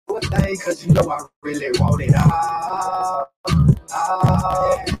everything, cause you know I really want it all.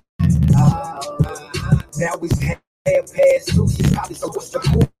 Now we have past 2, she's probably so what's the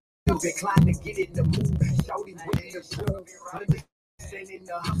move? Inclined to get in the mood, shouting with the show. Understanding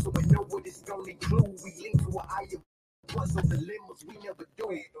the hustle and know what it's gonna include. We link to a higher plus of the limits we never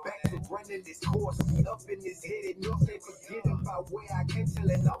do. Back to running this course, we up in this head and you can't forget about where I came,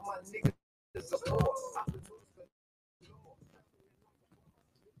 telling all my niggas support.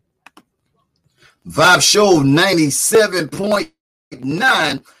 Vibe Show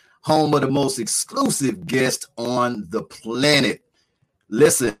 97.9, home of the most exclusive guest on the planet.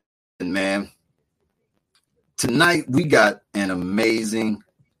 Listen, man, tonight we got an amazing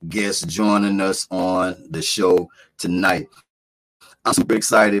guest joining us on the show tonight. I'm super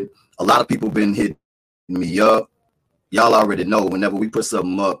excited. A lot of people been hitting me up. Y'all already know whenever we put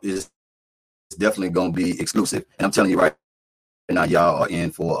something up, it's definitely going to be exclusive. And I'm telling you right now, y'all are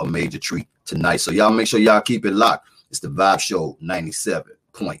in for a major treat tonight. So y'all make sure y'all keep it locked. It's the Vibe Show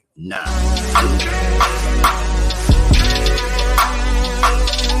 97.9.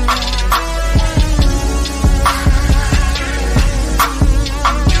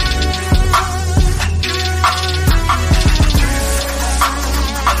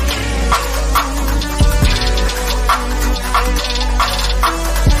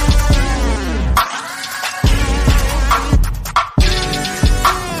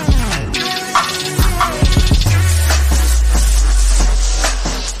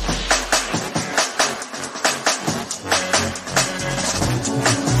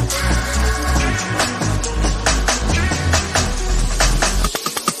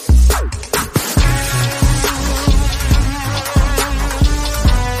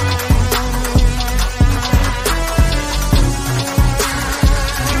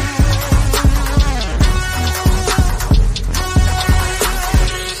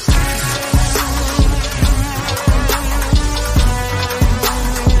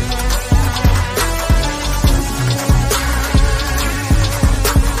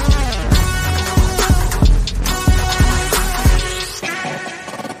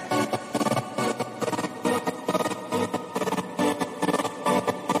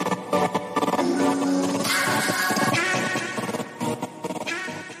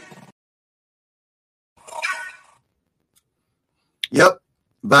 Yep,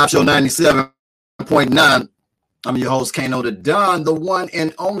 Vibe Show 97.9. I'm your host, Kano the Don, the one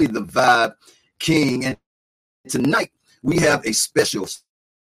and only the Vibe King. And tonight we have a special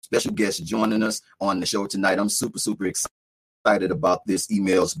guest joining us on the show tonight. I'm super excited about this.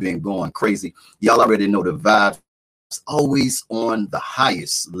 Emails been going crazy. Y'all already know the vibe is always on the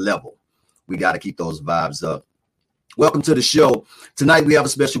highest level. We got to keep those vibes up. Welcome to the show. Tonight we have a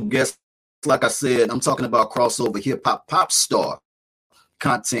special guest. Like I said, I'm talking about crossover hip-hop pop star,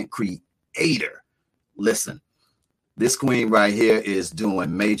 content creator. Listen, this queen right here is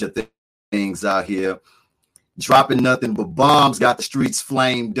doing major things out here, dropping nothing but bombs, got the streets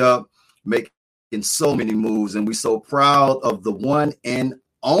flamed up, making so many moves, and we're so proud of the one and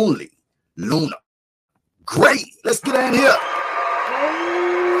only Luna. Great. Let's get in here.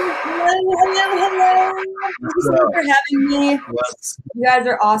 Hello. Thank you so much for having me. You guys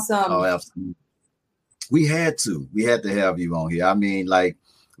are awesome. Oh, absolutely. We had to have you on here. I mean, like,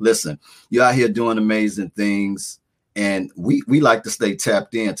 listen, you're out here doing amazing things, and we like to stay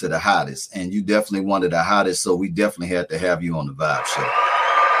tapped into the hottest, and you definitely one of the hottest, so we definitely had to have you on the Vibe Show.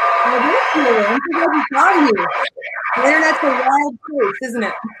 Oh, thank you. I'm so glad we found you. The internet's a wild place, isn't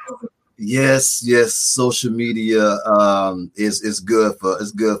it? Yes. Social media is good for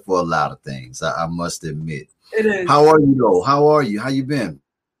a lot of things. I must admit. It is. How are you though? How you been?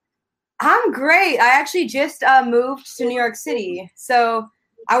 I'm great. I actually just moved to New York City. So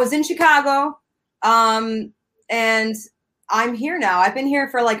I was in Chicago, and I'm here now. I've been here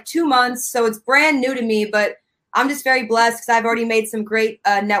for like 2 months, so it's brand new to me, but I'm just very blessed because I've already made some great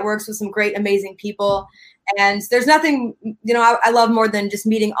networks with some great, amazing people. And there's nothing, I love more than just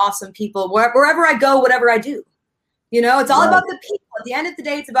meeting awesome people wherever I go, whatever I do. It's all about the people. At the end of the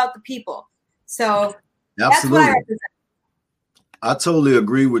day, it's about the people. So that's what I represent. I totally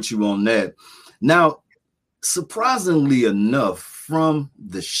agree with you on that. Now, surprisingly enough, from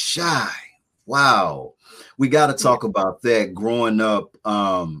the Chi, wow, we got to talk about that. Growing up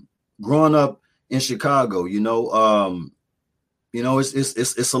in Chicago, it's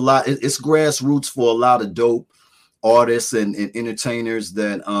a lot. It's grassroots for a lot of dope artists and entertainers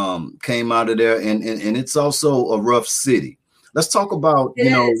that came out of there, and it's also a rough city. Let's talk about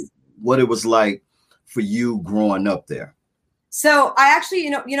what it was like for you growing up there. So I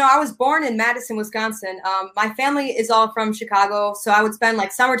actually, I was born in Madison, Wisconsin. My family is all from Chicago, so I would spend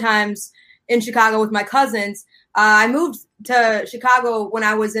like summer times in Chicago with my cousins. I moved to Chicago when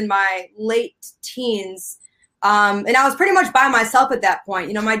I was in my late teens, and I was pretty much by myself at that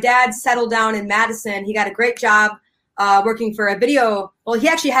point. My dad settled down in Madison. He got a great job working for a video. Well, he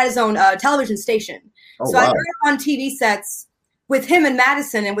actually had his own television station. Oh, So wow. I grew up on TV sets with him in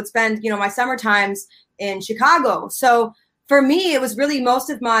Madison and would spend, my summer times in Chicago. So for me, it was really most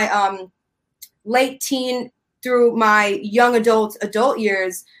of my late teen through my young adult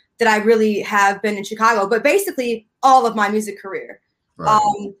years that I really have been in Chicago, but basically all of my music career.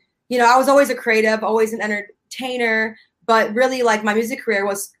 Right. I was always a creative, always an entertainer, but really like my music career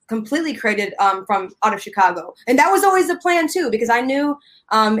was completely created from out of Chicago. And that was always the plan too, because I knew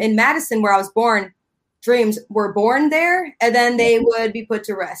in Madison where I was born, dreams were born there and then they would be put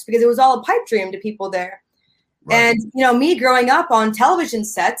to rest because it was all a pipe dream to people there. Right. And, me growing up on television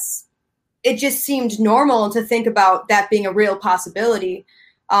sets, it just seemed normal to think about that being a real possibility.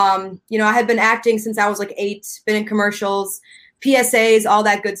 I had been acting since I was like 8, been in commercials, PSAs, all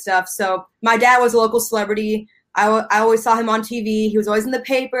that good stuff. So my dad was a local celebrity. I always saw him on TV. He was always in the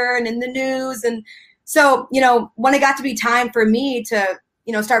paper and in the news. And so, when it got to be time for me to,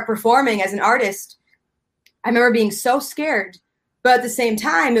 start performing as an artist, I remember being so scared. But at the same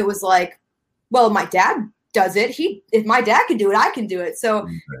time, it was like, well, my dad does it. If my dad can do it, I can do it. So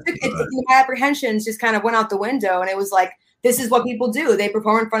my apprehensions just kind of went out the window. And it was like, this is what people do. They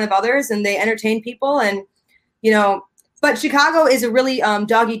perform in front of others and they entertain people. And, but Chicago is a really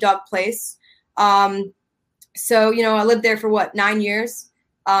dog-eat-dog place. So, I lived there for 9 years,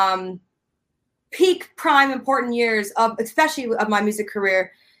 peak prime important years especially of my music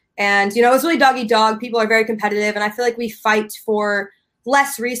career. And, it was really dog-eat-dog. People are very competitive. And I feel like we fight for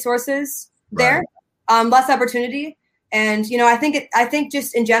less resources there, less opportunity. And, I think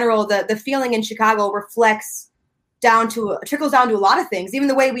just in general, the feeling in Chicago trickles down to a lot of things, even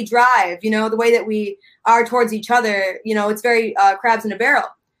the way we drive, the way that we are towards each other, it's very crabs in a barrel,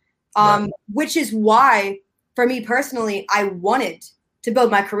 which is why for me personally, I wanted to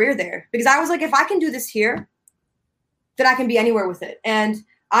build my career there because I was like, if I can do this here, then I can be anywhere with it. And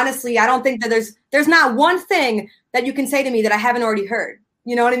honestly, I don't think that there's not one thing that you can say to me that I haven't already heard,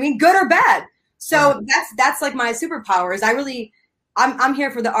 you know what I mean? Good or bad. So that's like my superpower is I'm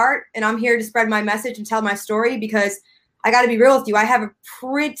here for the art and I'm here to spread my message and tell my story because I got to be real with you. I have a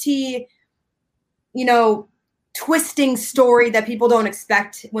pretty, twisting story that people don't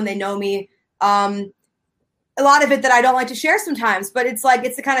expect when they know me. A lot of it that I don't like to share sometimes, but it's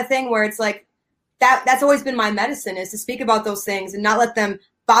the kind of thing where it's like that's always been my medicine is to speak about those things and not let them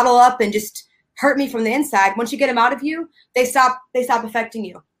bottle up and just hurt me from the inside. Once you get them out of you, they stop affecting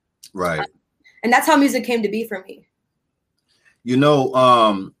you. Right. And that's how music came to be for me.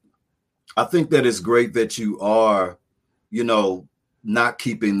 I think that it's great that you are, not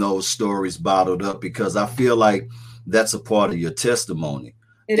keeping those stories bottled up because I feel like that's a part of your testimony.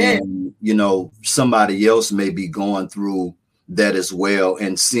 It is. Somebody else may be going through that as well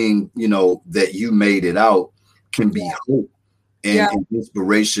and seeing, that you made it out can be hope and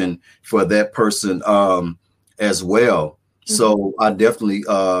inspiration for that person as well. Mm-hmm. So I definitely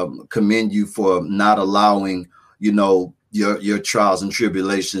commend you for not allowing, your trials and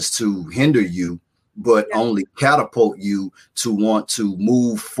tribulations to hinder you, but only catapult you to want to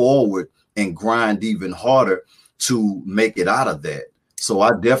move forward and grind even harder to make it out of that. So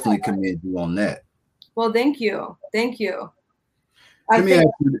I definitely commend you on that. Well, thank you. Thank you. Let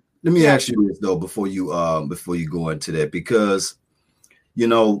me ask you this though, before you go into that, because,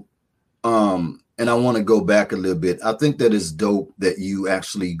 and I want to go back a little bit. I think that it's dope that you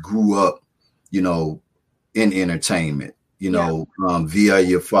actually grew up, in entertainment, via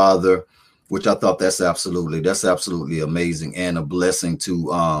your father, which I thought that's absolutely amazing and a blessing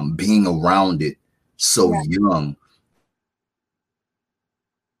to being around it so young.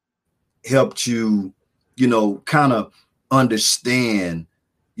 Helped you, kind of understand,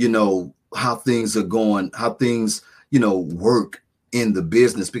 how things are going, how things, work in the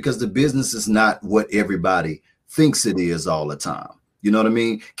business, because the business is not what everybody thinks it is all the time. You know what I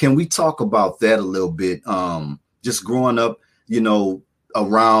mean? Can we talk about that a little bit? Just growing up,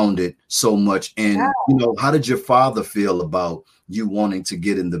 around it so much. And, how did your father feel about you wanting to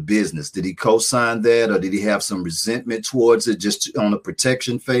get in the business? Did he co-sign that or did he have some resentment towards it just on a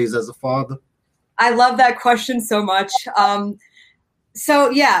protection phase as a father? I love that question so much.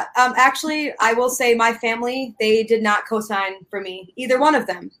 Actually, I will say my family, they did not co-sign for me, either one of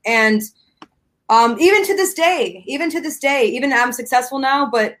them. And even to this day, even I'm successful now,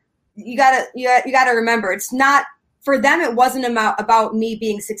 but you gotta remember, it's not for them, it wasn't about me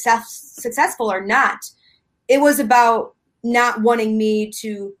being successful or not. It was about not wanting me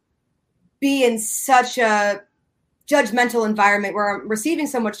to be in such a judgmental environment where I'm receiving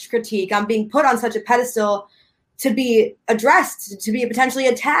so much critique. I'm being put on such a pedestal to be addressed, to be potentially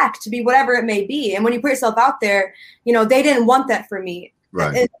attacked, to be whatever it may be. And when you put yourself out there, you know, they didn't want that for me.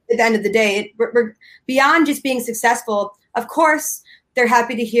 Right. At the end of the day, we're beyond just being successful. Of course, they're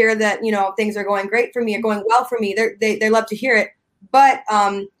happy to hear that, you know, things are going great for me or going well for me. They love to hear it. But,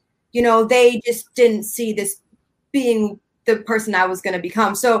 you know, they just didn't see this being the person I was going to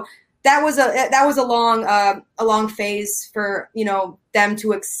become. So that was a long phase for, you know, them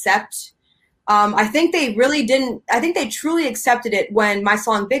to accept. I think they really didn't. I think they truly accepted it when my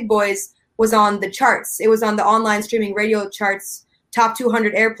song Big Boys was on the charts. It was on the online streaming radio charts, top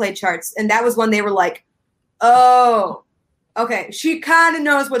 200 airplay charts. And that was when they were like, oh, okay, she kind of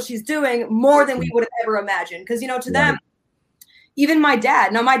knows what she's doing more than we would have ever imagined. Because, you know, to them, even my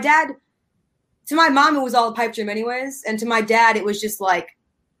dad. Now, my dad, to my mom, it was all a pipe dream anyways. And to my dad, it was just like,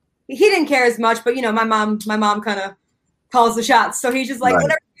 he didn't care as much. But, you know, my mom kind of calls the shots. So he's just like,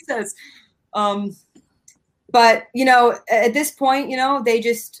 whatever he says. But, you know, at this point, you know, they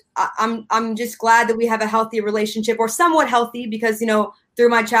just, I'm just glad that we have a healthy relationship, or somewhat healthy, because, you know, through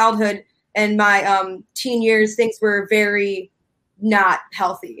my childhood and my teen years, things were very not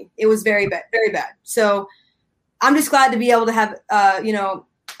healthy. It was very bad, very bad. So I'm just glad to be able to have, you know,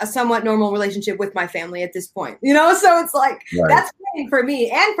 a somewhat normal relationship with my family at this point, you know? So it's like, that's great for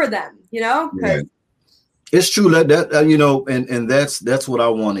me and for them, you know? It's true that you know, and that's what I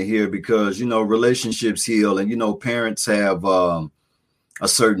want to hear, because, you know, relationships heal, and, you know, parents have a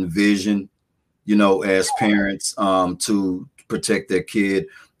certain vision, you know, as parents, to protect their kid.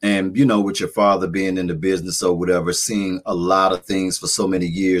 And, you know, with your father being in the business or whatever, seeing a lot of things for so many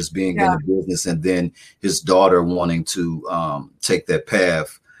years, being in the business, and then his daughter wanting to take that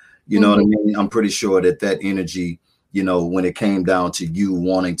path, you know what I mean? I'm pretty sure that energy, you know, when it came down to you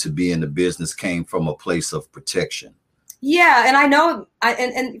wanting to be in the business, came from a place of protection. Yeah. And I know,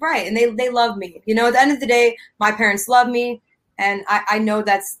 and they love me, you know, at the end of the day, my parents love me. And I know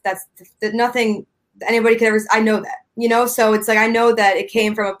that's nothing anybody could ever, I know that, you know, so it's like, I know that it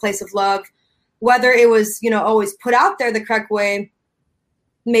came from a place of love, whether it was, you know, always put out there the correct way,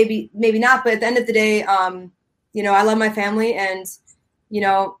 maybe not. But at the end of the day, you know, I love my family, and, you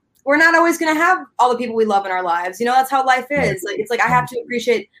know, we're not always going to have all the people we love in our lives. You know, that's how life is. Like, it's like, I have to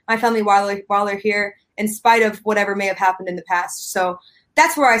appreciate my family while they're here, in spite of whatever may have happened in the past. So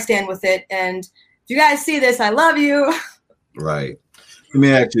that's where I stand with it. And if you guys see this, I love you. Right. Let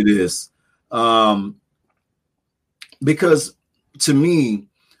me ask you this. Because to me,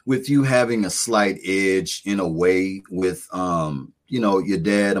 with you having a slight edge in a way with, you know, your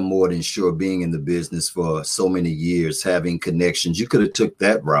dad, I'm more than sure, being in the business for so many years, having connections, you could have took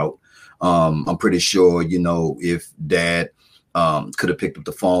that route. I'm pretty sure, you know, if dad could have picked up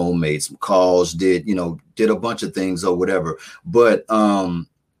the phone, made some calls, did a bunch of things or whatever. But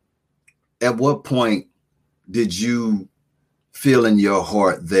at what point did you feel in your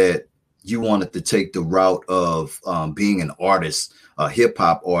heart that you wanted to take the route of being an artist, a hip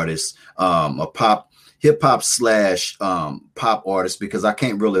hop artist, a hip hop / pop artist? Because I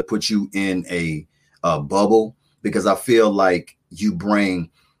can't really put you in a bubble, because I feel like you bring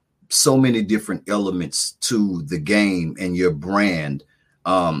so many different elements to the game and your brand.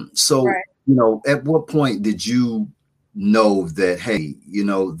 So, you know, at what point did you know that, hey, you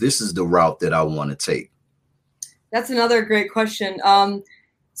know, this is the route that I want to take? That's another great question.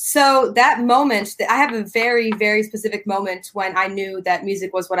 So that moment, I have a very, very specific moment when I knew that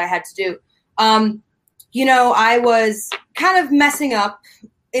music was what I had to do. You know, I was kind of messing up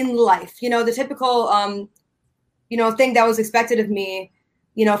in life, you know, the typical, you know, thing that was expected of me,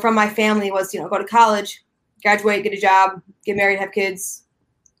 you know, from my family was, you know, go to college, graduate, get a job, get married, have kids.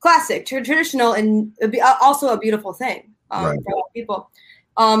 Classic, traditional, and also a beautiful thing for a lot of people.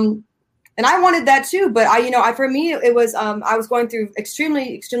 And I wanted that too, but for me, it was, I was going through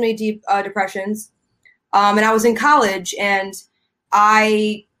extremely, extremely deep depressions. And I was in college, and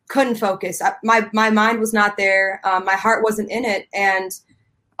I couldn't focus. My mind was not there. My heart wasn't in it. And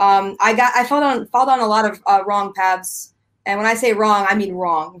I fell down a lot of wrong paths. And when I say wrong, I mean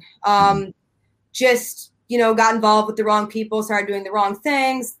wrong. Just, you know, got involved with the wrong people, started doing the wrong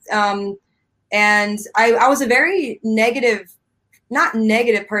things. And I was a very not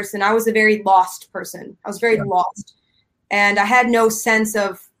negative person. I was a very lost person. I was very lost. And I had no sense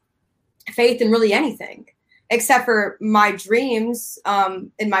of faith in really anything, except for my dreams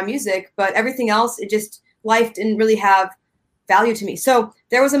in my music. But everything else, life didn't really have value to me. So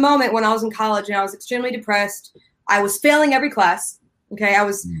there was a moment when I was in college and I was extremely depressed. I was failing every class. Okay. I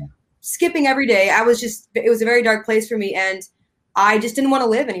was skipping every day. It was a very dark place for me. And I just didn't want to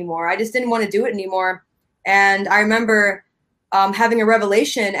live anymore. I just didn't want to do it anymore. And I remember having a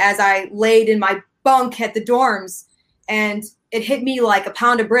revelation as I laid in my bunk at the dorms, and it hit me like a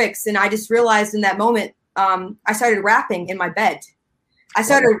pound of bricks. And I just realized in that moment, I started rapping in my bed. I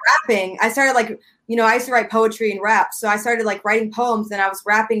started rapping. I started I used to write poetry and rap. So I started like writing poems, and I was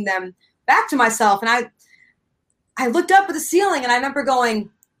rapping them back to myself. And I looked up at the ceiling, and I remember going,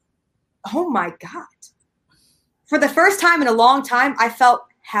 oh my God. For the first time in a long time, I felt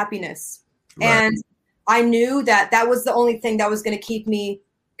happiness. Right. And I knew that was the only thing that was going to keep me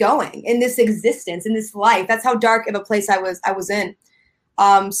going in this existence, in this life. That's how dark of a place I was in.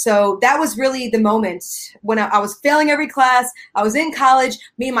 So that was really the moment when I was failing every class. I was in college.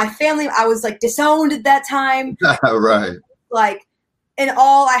 Me and my family, I was like disowned at that time. Right. Like, and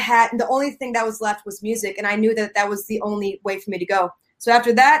all I had, and the only thing that was left was music. And I knew that was the only way for me to go. So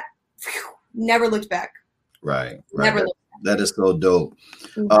after that, never looked back. Right. Never looked back. That is so dope.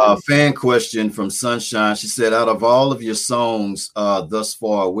 Fan question from Sunshine. She said, out of all of your songs thus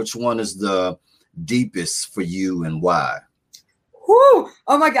far, which one is the deepest for you and why? Whew.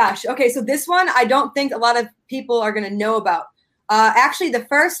 Oh my gosh. Okay, so this one I don't think a lot of people are going to know about. Actually, the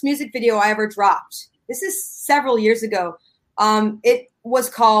first music video I ever dropped, this is several years ago. It's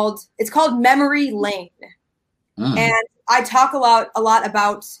called Memory Lane. And I talk a lot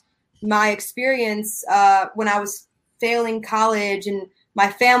about my experience when I was failing college, and my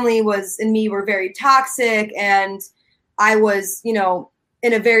family and me were very toxic, and I was,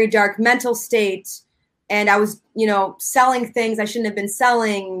 in a very dark mental state, and I was, selling things I shouldn't have been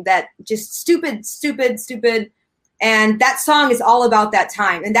selling, that just stupid. And that song is all about that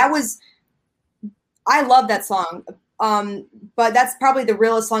time. And I love that song. But that's probably the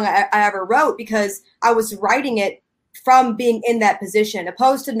realest song I ever wrote, because I was writing it from being in that position,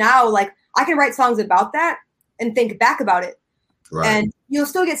 opposed to now, like, I can write songs about that and think back about it. Right. And you'll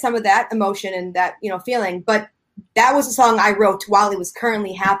still get some of that emotion and that, feeling. But that was a song I wrote while it was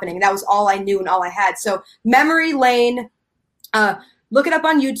currently happening. That was all I knew and all I had. So Memory Lane, look it up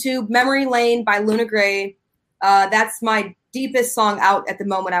on YouTube, Memory Lane by Luna Gray. That's my deepest song out at the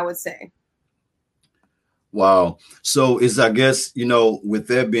moment, I would say. Wow. So I guess, with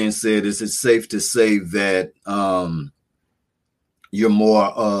that being said, is it safe to say that you're more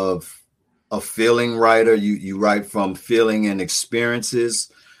of a feeling writer? You write from feeling and experiences.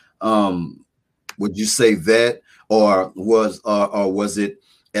 Would you say that, or was it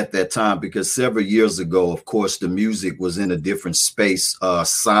at that time? Because several years ago, of course, the music was in a different space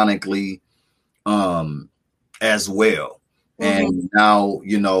sonically as well. And now,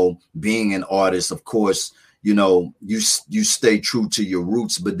 being an artist, of course, you stay true to your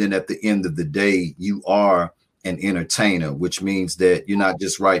roots, but then at the end of the day, you are an entertainer, which means that you're not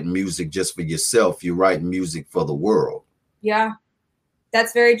just writing music just for yourself. You're writing music for the world. Yeah,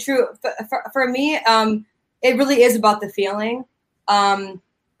 that's very true. For me, it really is about the feeling. I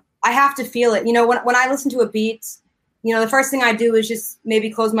have to feel it. When I listen to a beat, the first thing I do is just maybe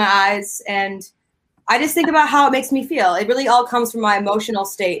close my eyes, and I just think about how it makes me feel. It really all comes from my emotional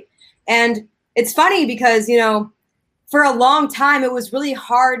state. And it's funny because, for a long time, it was really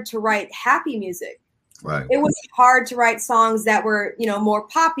hard to write happy music. Right. It was hard to write songs that were, more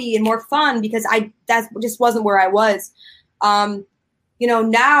poppy and more fun, because that just wasn't where I was. Now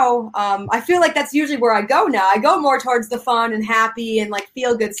I feel like that's usually where I go now. I go more towards the fun and happy and like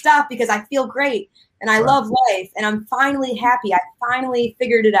feel good stuff, because I feel great and I love life and I'm finally happy. I finally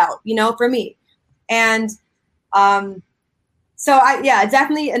figured it out, for me. And so it's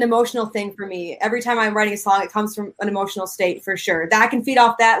definitely an emotional thing for me. Every time I'm writing a song, it comes from an emotional state for sure. That I can feed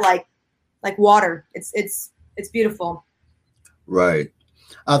off that like water. It's beautiful. Right.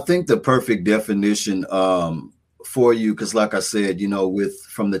 I think the perfect definition for you, because like I said,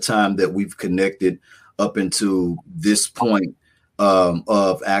 from the time that we've connected up into this point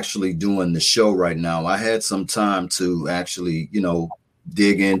of actually doing the show right now, I had some time to actually,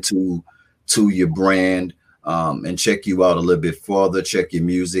 dig into your brand and check you out a little bit further, check your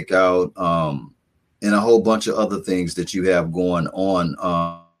music out, and a whole bunch of other things that you have going on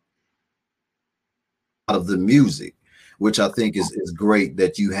out of the music, which I think is great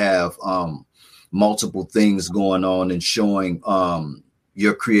that you have multiple things going on and showing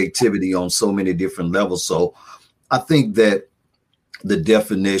your creativity on so many different levels. So I think that the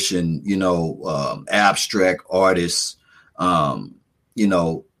definition, abstract artists,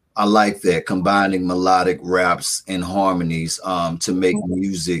 I like that, combining melodic raps and harmonies to make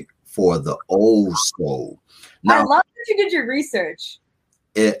music for the old soul. Now, I love that you did your research.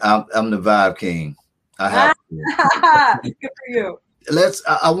 I'm the Vibe King. I have. Good for you.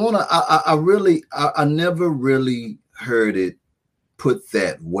 I never really heard it put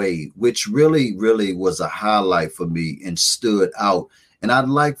that way, which really, really was a highlight for me and stood out. And I'd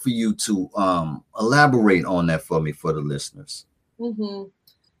like for you to elaborate on that for me, for the listeners. Mm-hmm.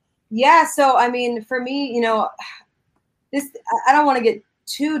 Yeah. So, I mean, for me, I don't want to get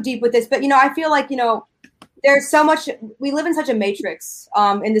too deep with this, but, I feel like, there's so much, we live in such a matrix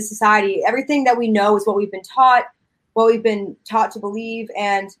in this society. Everything that we know is what we've been taught to believe.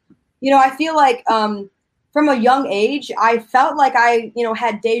 And, I feel like from a young age, I felt like I,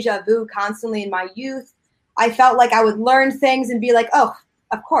 had deja vu constantly in my youth. I felt like I would learn things and be like, oh,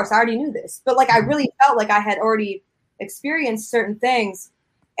 of course, I already knew this. But like, I really felt like I had already experienced certain things.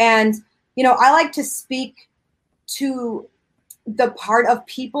 And, I like to speak to the part of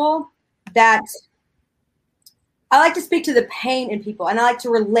people that I like to speak to the pain in people. And I like to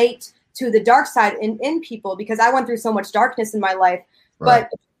relate to the dark side in people because I went through so much darkness in my life. Right.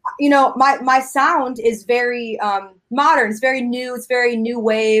 But, my sound is very modern. It's very new. It's very new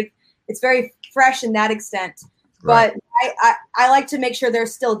wave. It's very fresh in that extent. Right. But I like to make sure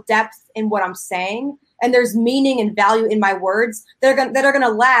there's still depth in what I'm saying. And there's meaning and value in my words that are going to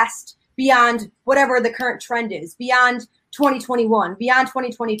last beyond whatever the current trend is, beyond 2021, beyond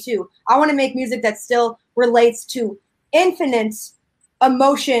 2022. I want to make music that still relates to infinite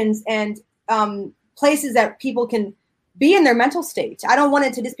emotions and places that people can be in their mental state. I don't want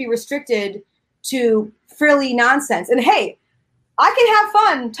it to just be restricted to frilly nonsense. And hey, I can have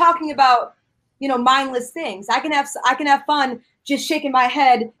fun talking about, mindless things. I can have fun just shaking my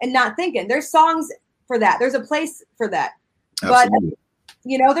head and not thinking. There's songs for that. There's a place for that. Absolutely.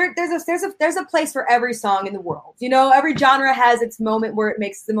 But there's a place for every song in the world. Every genre has its moment where it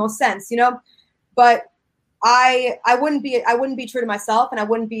makes the most sense. But I wouldn't be true to myself, and I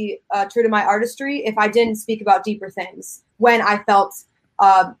wouldn't be true to my artistry if I didn't speak about deeper things when I felt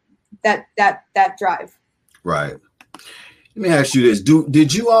that drive. Right. Let me ask you this: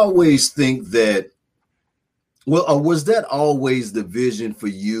 did you always think that? Well, or was that always the vision for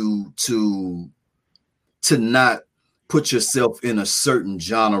you to not put yourself in a certain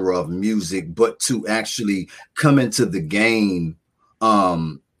genre of music, but to actually come into the game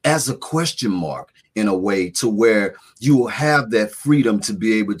as a question mark in a way to where you will have that freedom to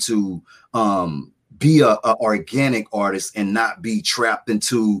be able to be a organic artist and not be trapped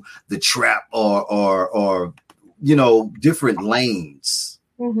into the trap or different lanes?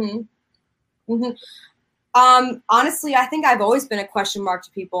 Mm-hmm. Mm-hmm. Honestly, I think I've always been a question mark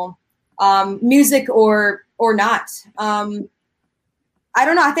to people, music or not. I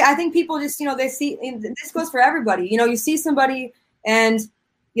don't know. I think people just, they see, this goes for everybody. You see somebody and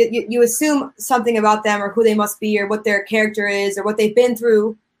you assume something about them or who they must be or what their character is or what they've been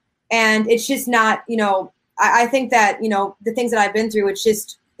through. And it's just not, I think that, the things that I've been through,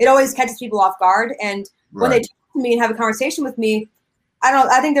 it always catches people off guard. And when they talk to me and have a conversation with me,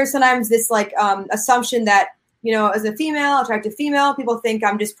 I think there's sometimes this like assumption that, as a female, attractive female, people think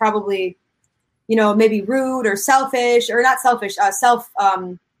I'm just probably, maybe rude or selfish or not selfish,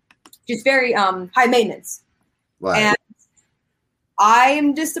 just very high maintenance. Right. And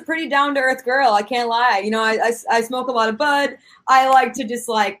I'm just a pretty down to earth girl. I can't lie. I smoke a lot of bud. I like to just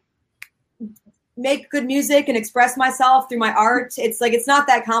like make good music and express myself through my art. It's like, it's not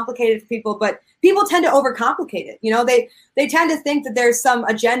that complicated for people, but people tend to overcomplicate it. They tend to think that there's some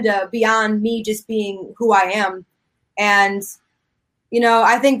agenda beyond me just being who I am. And,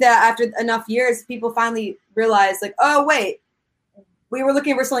 I think that after enough years, people finally realize like, oh, wait, we were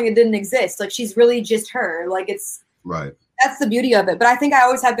looking for something that didn't exist. Like, she's really just her. Like, it's right. That's the beauty of it. But I think I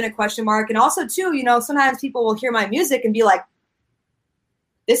always have been a question mark. And also too, sometimes people will hear my music and be like,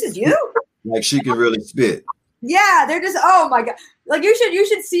 this is you? Like she can really spit. Yeah, they're just, oh my God. Like you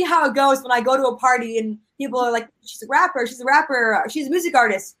should see how it goes when I go to a party and people are like, she's a rapper, she's a music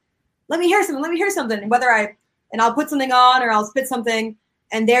artist. Let me hear something. And I'll put something on or I'll spit something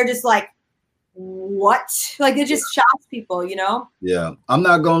and they're just like, what? Like it just shocks people, Yeah. I'm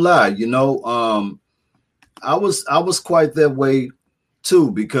not gonna lie, I was quite that way too,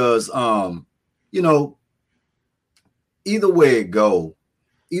 because either way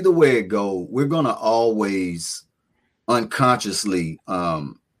it go, we're gonna always unconsciously,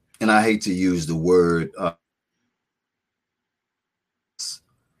 and I hate to use the word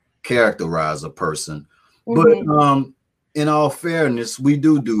characterize a person, mm-hmm. but in all fairness, we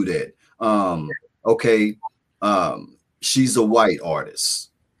do that. Okay, she's a white artist.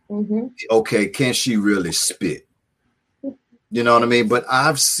 Mm-hmm. Okay, can she really spit? You know what I mean? But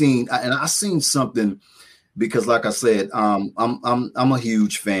I've seen something, because like I said, I'm a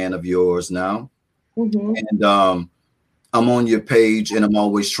huge fan of yours now. And I'm on your page, and I'm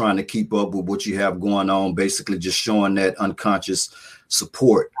always trying to keep up with what you have going on, basically just showing that unconscious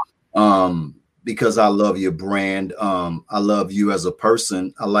support, because I love your brand. I love you as a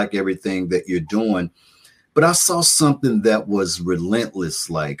person. I like everything that you're doing. But I saw something that was relentless.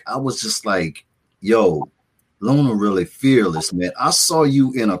 Like, I was just like, yo, Luna really fearless, man. I saw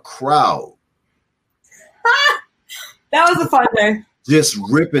you in a crowd. That was a fun day. Just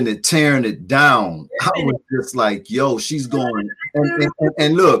ripping it, tearing it down. I was just like, yo, she's going.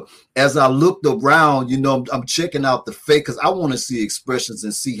 And look, as I looked around, you know, I'm checking out the fake because I want to see expressions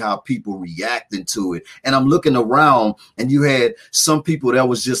and see how people reacting to it. And I'm looking around, and you had some people that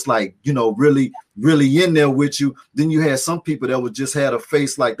was just like, you know, really, really in there with you. Then you had some people that would just had a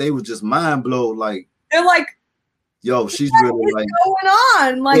face like they were just mind blown. Like, they're like, yo, she's really like going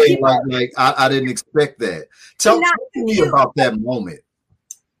on. Like, yeah, I didn't expect that. Tell me about that moment.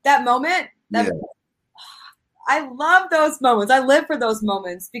 That moment? Yeah. I love those moments. I live for those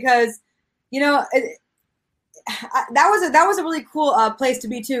moments because, you know, that was a really cool place to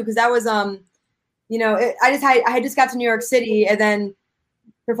be too. Because that was, you know, I had just got to New York City and then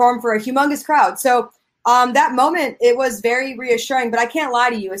performed for a humongous crowd. So that moment, it was very reassuring. But I can't lie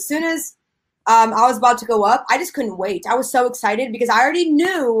to you. As soon as I was about to go up, I just couldn't wait. I was so excited because I already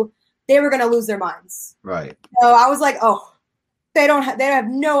knew they were going to lose their minds. Right. So I was like, oh, they have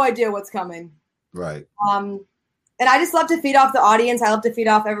no idea what's coming. Right. And I just love to feed off the audience. I love to feed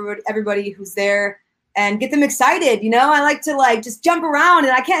off everybody who's there and get them excited. You know, I like to just jump around,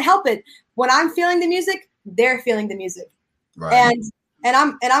 and I can't help it. When I'm feeling the music, they're feeling the music. Right. And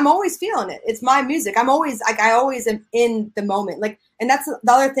I'm always feeling it. It's my music. I'm always like, I always am in the moment. Like, and that's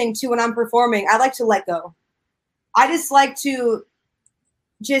the other thing too. When I'm performing, I like to let go. I just like to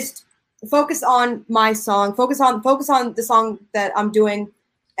just focus on my song, focus on the song that I'm doing,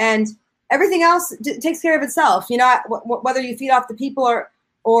 and everything else takes care of itself. You know, whether you feed off the people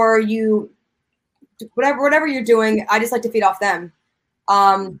or you whatever you're doing, I just like to feed off them.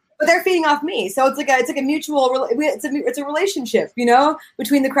 But they're feeding off me, so it's like a mutual. It's a relationship, you know,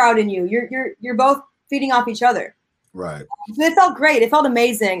 between the crowd and you. You're both feeding off each other. Right. So it felt great. It felt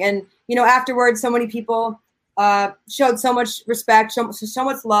amazing, and you know, afterwards, so many people showed so much respect, so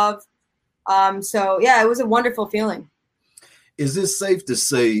much love. So yeah, it was a wonderful feeling. Is it safe to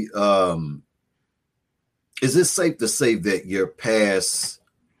say? Is it safe to say that your past?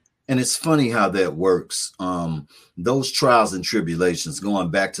 And it's funny how that works. Those trials and tribulations, going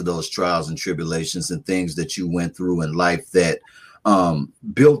back to those trials and tribulations and things that you went through in life that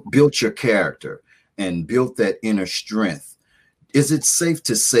built your character and built that inner strength. Is it safe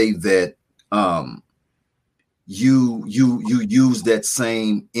to say that you use that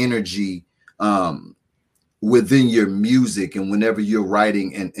same energy within your music and whenever you're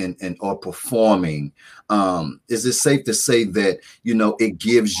writing and or performing? Is it safe to say that, you know, it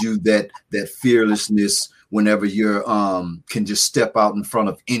gives you that fearlessness whenever you're can just step out in front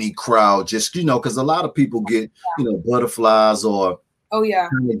of any crowd, just, you know, because a lot of people get, you know, butterflies or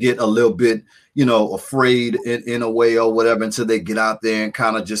kind of get a little bit, you know, afraid in a way or whatever until they get out there and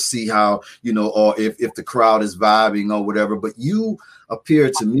kind of just see how, you know, or if the crowd is vibing or whatever. But you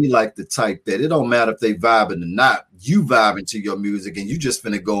appear to me like the type that it don't matter if they vibing or not, you vibing to your music and you just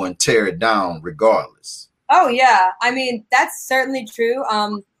finna go and tear it down regardless. Oh yeah. I mean, that's certainly true.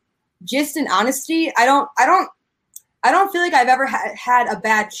 Just in honesty, I don't feel like I've ever had a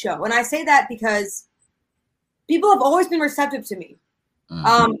bad show. And I say that because people have always been receptive to me.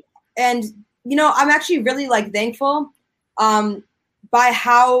 Mm-hmm. And you know, I'm actually really like thankful by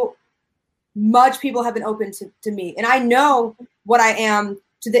how much people have been open to me. And I know what I am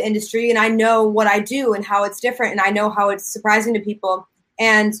to the industry, and I know what I do and how it's different, and I know how it's surprising to people.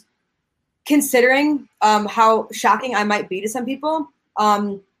 And considering how shocking I might be to some people,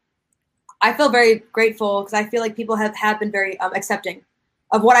 I feel very grateful because I feel like people have been very accepting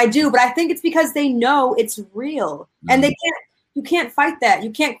of what I do. But I think it's because they know it's real, and you can't fight that.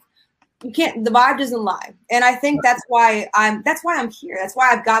 You can't. The vibe doesn't lie, and I think that's why I'm here. That's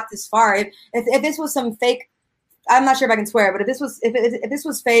why I've got this far. If this was some fake, I'm not sure if I can swear, but if this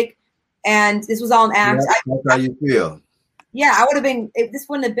was fake, and this was all an act, that's how you feel. Yeah, I would have been. This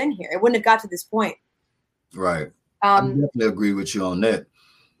wouldn't have been here. It wouldn't have got to this point. Right. I definitely agree with you on that.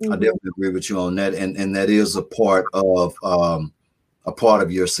 Mm-hmm. I definitely agree with you on that, and that is a part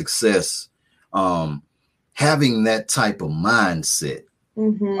of your success. Having that type of mindset.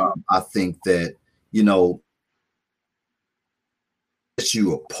 Mm-hmm. I think that, you know, sets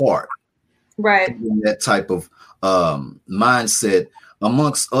you apart. Right. That type of mindset,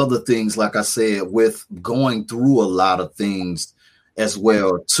 amongst other things, like I said, with going through a lot of things as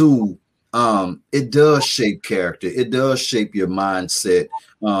well, too. it does shape character. It does shape your mindset.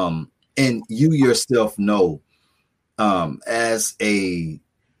 And you yourself know, as a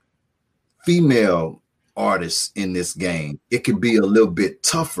female artist in this game, it could be a little bit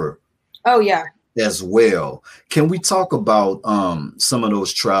tougher. Oh yeah. As well. Can we talk about some of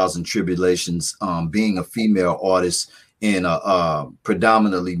those trials and tribulations, being a female artist in a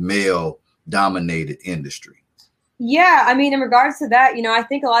predominantly male dominated industry? Yeah, I mean, in regards to that, I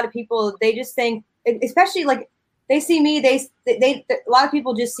think a lot of people, they just think, especially like they see me, they a lot of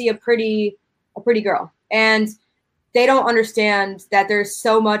people just see a pretty girl, and they don't understand that there's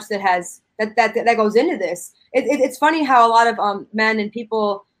so much that goes into this. It's funny how a lot of men and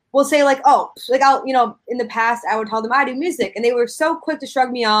people will say like, oh, like I'll, in the past I would tell them I do music, and they were so quick to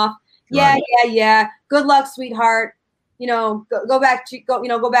shrug me off. Yeah, right. yeah. Good luck, sweetheart. Go back to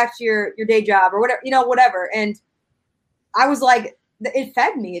your day job or whatever, whatever. And I was like, it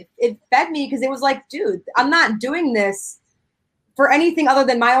fed me. It fed me because it was like, dude, I'm not doing this for anything other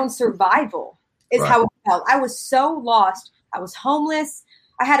than my own survival. Is right. How it felt. I was so lost. I was homeless.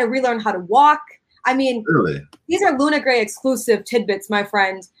 I had to relearn how to walk. I mean, really? These are Luna Gray exclusive tidbits, my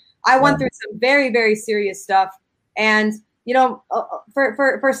friend. I went through some very, very serious stuff. And,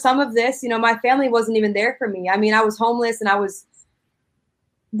 for some of this, my family wasn't even there for me. I mean, I was homeless and I was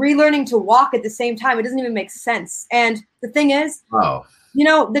relearning to walk at the same time. It doesn't even make sense. And the thing is,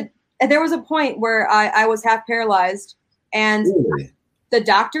 there was a point where I was half paralyzed, and really? The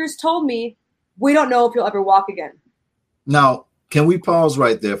doctors told me, we don't know if you'll ever walk again. Now, can we pause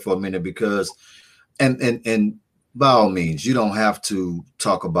right there for a minute? Because, and by all means, you don't have to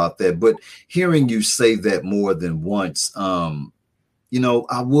talk about that, but hearing you say that more than once,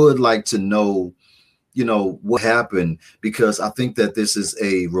 I would like to know, what happened, because I think that this is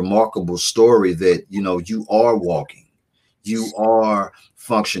a remarkable story that, you are walking, you are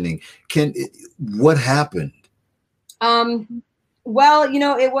functioning. What happened? Well,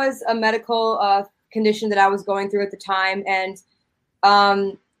 it was a medical condition that I was going through at the time. And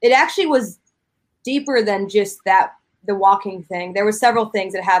it actually was deeper than just the walking thing. There were several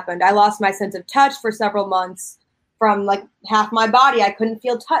things that happened. I lost my sense of touch for several months. From like half my body, I couldn't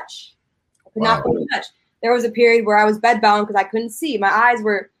feel touch. I could not feel touch. There was a period where I was bedbound because I couldn't see. My eyes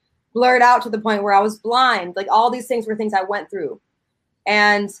were blurred out to the point where I was blind. Like all these things were things I went through.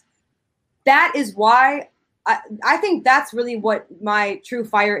 And that is why I think that's really what my true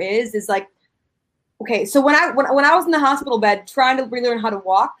fire is like, okay, so when I was in the hospital bed trying to relearn how to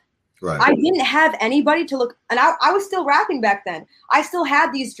walk, right. I didn't have anybody to look, and I was still rapping back then. I still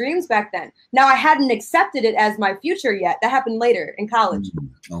had these dreams back then. Now I hadn't accepted it as my future yet. That happened later in college.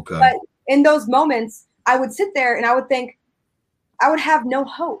 Okay. But in those moments, I would sit there and I would think I would have no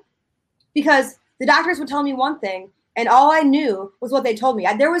hope, because the doctors would tell me one thing and all I knew was what they told me.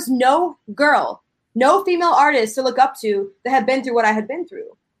 There was no girl, no female artist to look up to that had been through what I had been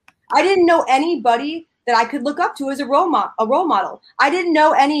through. I didn't know anybody that I could look up to as a role model. I didn't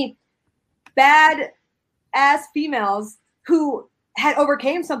know any bad ass females who had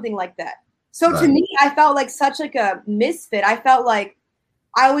overcame something like that. So to me, I felt like such like a misfit. I felt like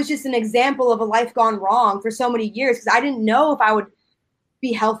I was just an example of a life gone wrong for so many years, because I didn't know if I would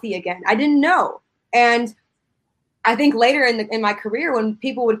be healthy again. I didn't know. And I think later in my career, when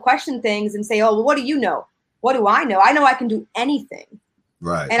people would question things and say, oh, well, what do you know? What do I know? I know I can do anything.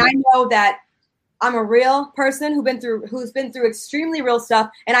 Right. And I know that I'm a real person who's been through extremely real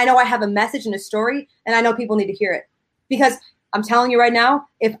stuff. And I know I have a message and a story, and I know people need to hear it. Because I'm telling you right now,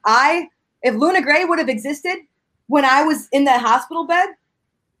 if Luna Gray would have existed when I was in the hospital bed,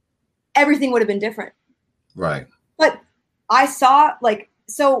 everything would have been different. Right. But I saw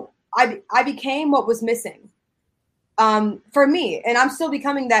I became what was missing for me, and I'm still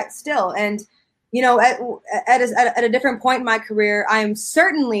becoming that still. And, at a different point in my career, I am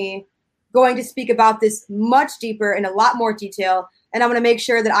certainly going to speak about this much deeper in a lot more detail. And I'm going to make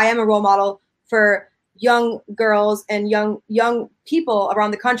sure that I am a role model for young girls and young people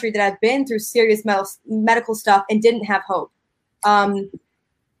around the country that have been through serious medical stuff and didn't have hope.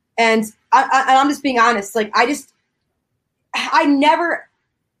 And I'm just being honest. Like,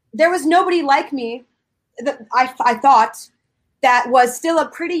 there was nobody like me that I thought that was still a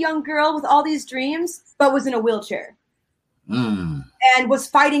pretty young girl with all these dreams, but was in a wheelchair and was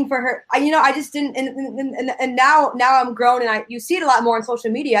fighting for her. I just didn't. And now I'm grown, and you see it a lot more on social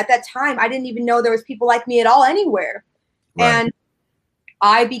media. At that time, I didn't even know there was people like me at all anywhere. Right. And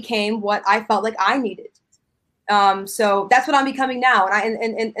I became what I felt like I needed. So that's what I'm becoming now.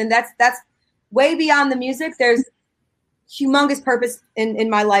 And that's way beyond the music. There's humongous purpose in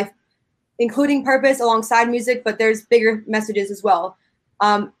my life, including purpose alongside music, but there's bigger messages as well.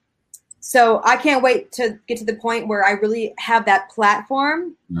 So I can't wait to get to the point where I really have that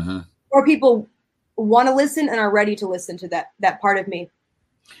platform where people want to listen and are ready to listen to that part of me.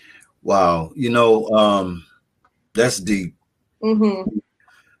 Wow. That's deep.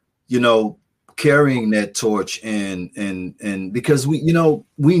 Carrying that torch and because we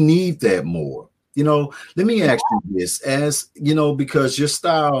need that more. Let me ask you this, as because your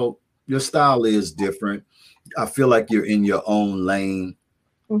style is different. I feel like you're in your own lane.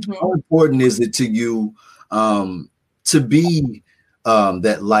 How important is it to you to be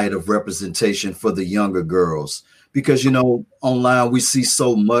that light of representation for the younger girls? Because online we see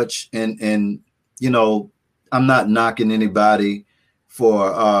so much, and I'm not knocking anybody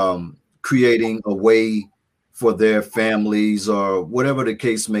for creating a way for their families or whatever the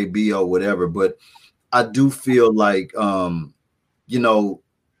case may be or whatever, but I do feel like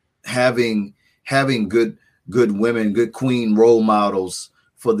having good women, good queen role models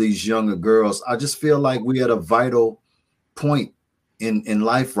for these younger girls. I just feel like we're at a vital point in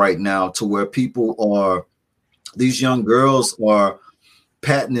life right now to where these young girls are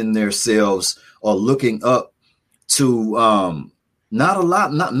patenting themselves or looking up to not a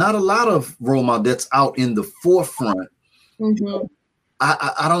lot of role models that's out in the forefront.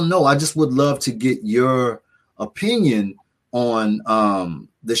 I don't know. I just would love to get your opinion on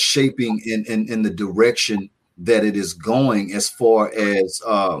the shaping in the direction that it is going as far as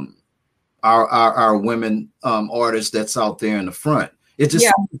our women artists that's out there in the front. It just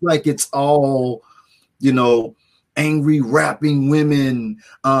seems like it's all, angry rapping women,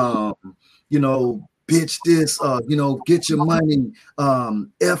 bitch this, get your money,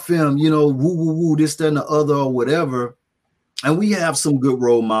 FM, woo, woo, woo, this, that, and the other, or whatever. And we have some good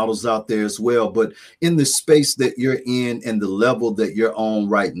role models out there as well. But in the space that you're in and the level that you're on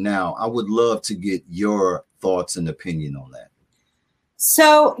right now, I would love to get your thoughts and opinion on that.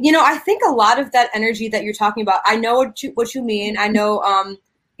 So, I think a lot of that energy that you're talking about, I know what you mean. I know, a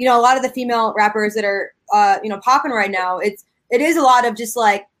lot of the female rappers that are, popping right now, it is a lot of just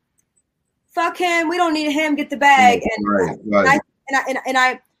like, fuck him, we don't need him, get the bag. Right.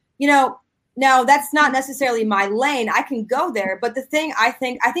 Now that's not necessarily my lane. I can go there. But the thing I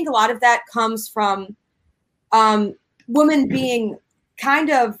think a lot of that comes from women being kind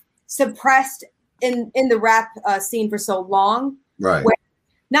of suppressed in the rap scene for so long. Right.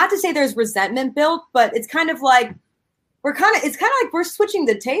 Not to say there's resentment built, but it's kind of like we're switching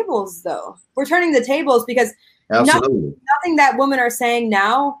the tables though. We're turning the tables because nothing that women are saying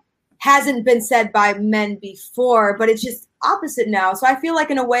now hasn't been said by men before, but it's just opposite now. So I feel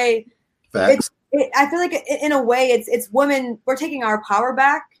like in a way, it's women. We're taking our power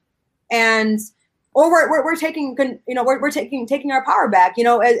back, or we're taking our power back.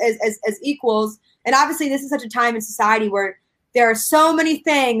 As equals. And obviously, this is such a time in society where there are so many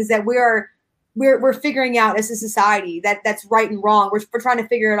things that we're figuring out as a society that's right and wrong. We're trying to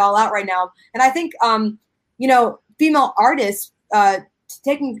figure it all out right now. And I think female artists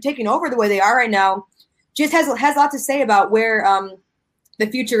taking over the way they are right now just has a lot to say about where the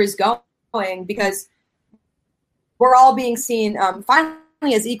future is going. Because we're all being seen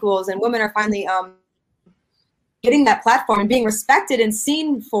finally as equals, and women are finally getting that platform and being respected and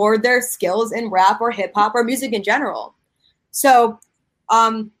seen for their skills in rap or hip hop or music in general. So,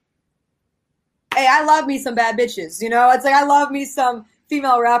 hey, I love me some bad bitches. It's like I love me some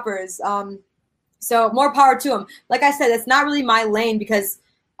female rappers. So more power to them. Like I said, it's not really my lane because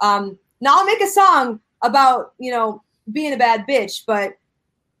now I'll make a song about being a bad bitch, but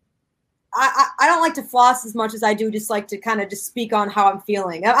I don't like to floss as much as I do just like to kind of just speak on how I'm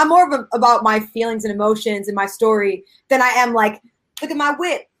feeling. I'm more about my feelings and emotions and my story than I am like, look at my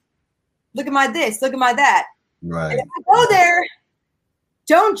wit, look at my this, look at my that. Right. And if I go there,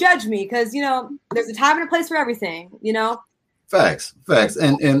 don't judge me because, there's a time and a place for everything, Facts.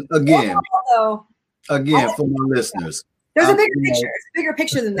 And again, for my listeners. There's a bigger picture. It's a bigger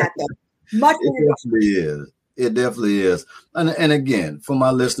picture than that, though. Much bigger. It definitely is. And again, for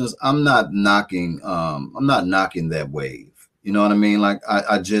my listeners, I'm not knocking that wave. You know what I mean? Like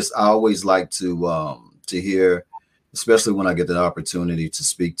I always like to hear, especially when I get the opportunity to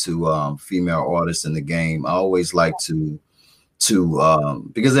speak to female artists in the game. I always like to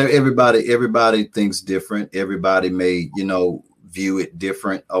because everybody thinks different. Everybody may, view it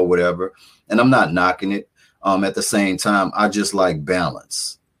different or whatever. And I'm not knocking it. At the same time, I just like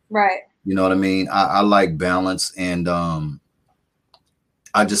balance. Right. You know what I mean? I like balance, and I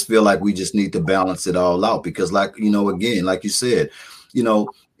just feel like we just need to balance it all out because, again, like you said,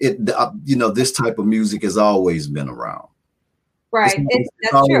 this type of music has always been around. Right.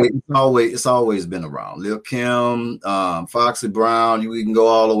 That's true. It's always been around. Lil Kim, Foxy Brown, we can go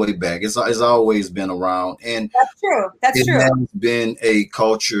all the way back. It's always been around. And that's true. That's true. It has been a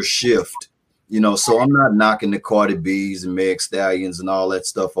culture shift, so I'm not knocking the Cardi B's and Meg Stallions and all that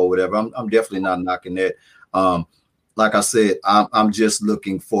stuff or whatever. I'm definitely not knocking that. Like I said, I'm just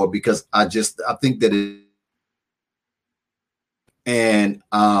looking for, because I think that it, and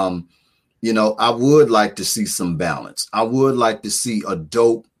I would like to see some balance. I would like to see a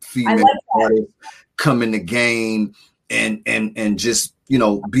dope female artist come in the game and just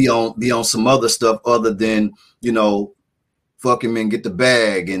be on some other stuff other than fuck him and get the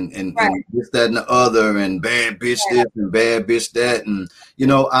bag and this, that, and the other, and bad bitch this and bad bitch that, and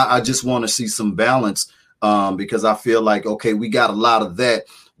I just want to see some balance, because I feel like, okay, we got a lot of that.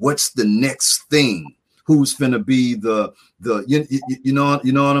 What's the next thing? Who's finna be the you know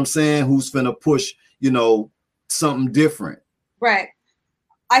what I'm saying? Who's finna push something different? Right.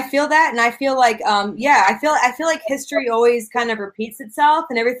 I feel that, and I feel like I feel like history always kind of repeats itself,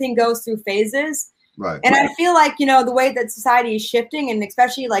 and everything goes through phases. Right. And I feel like the way that society is shifting, and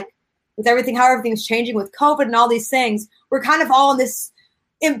especially like with how everything's changing with COVID and all these things, we're kind of all in this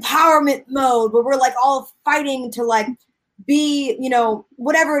empowerment mode where we're like all fighting to like be,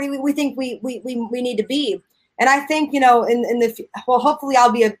 whatever we think we need to be. And I think, hopefully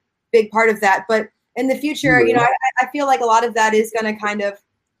I'll be a big part of that. But in the future, I feel like a lot of that is going to kind of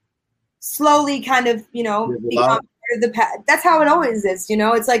slowly become part of the past. That's how it always is.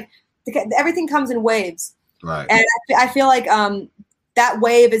 It's like everything comes in waves. Right. And I feel like that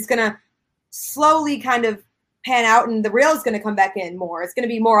wave is going to slowly kind of pan out, and the real is going to come back in more. It's going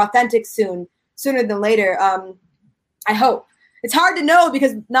to be more authentic sooner than later. I hope. It's hard to know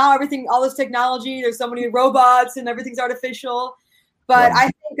because now all this technology, there's so many robots and everything's artificial. But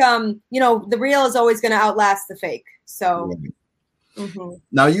I think, the real is always going to outlast the fake. So. Mm-hmm.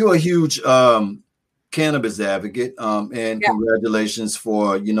 Now, you're a huge cannabis advocate, and congratulations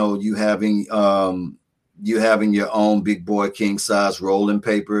for, you having your own big boy king size rolling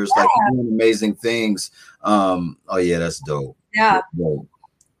papers. Like, you're doing amazing things. That's dope. Yeah. Dope.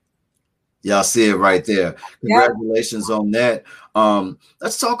 Y'all see it right there. Congratulations on that.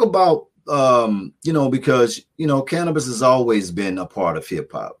 Let's talk about, because, cannabis has always been a part of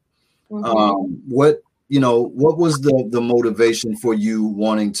hip hop. Mm-hmm. What was the motivation for you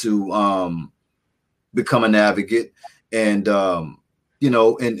wanting to become an advocate and,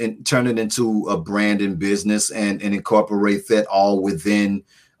 and turn it into a brand and business and incorporate that all within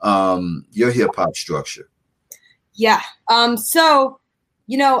your hip hop structure? Yeah. So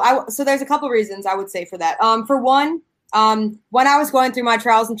there's a couple reasons I would say for that. For one, when I was going through my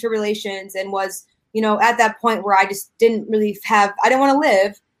trials and tribulations and was, at that point where I just didn't really I didn't want to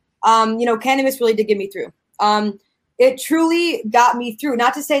live, cannabis really did get me through. It truly got me through.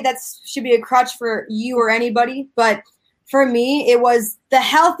 Not to say that should be a crutch for you or anybody, but for me, it was the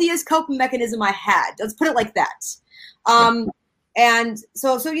healthiest coping mechanism I had. Let's put it like that. And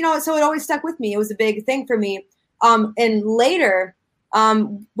so it always stuck with me. It was a big thing for me. And later,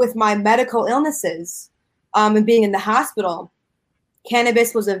 with my medical illnesses, and being in the hospital,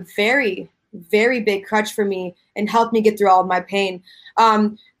 cannabis was a very, very big crutch for me and helped me get through all of my pain.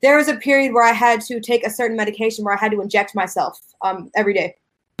 There was a period where I had to take a certain medication where I had to inject myself every day.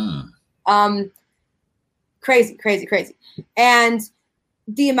 Crazy. And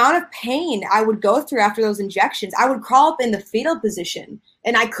the amount of pain I would go through after those injections, I would crawl up in the fetal position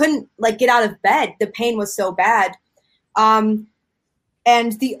and I couldn't get out of bed. The pain was so bad. And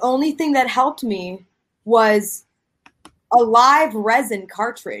the only thing that helped me was a live resin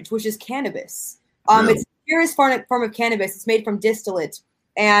cartridge, which is cannabis. Really? It's the purest form of cannabis. It's made from distillate.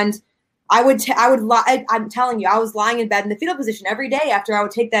 And I'm telling you, I was lying in bed in the fetal position every day after I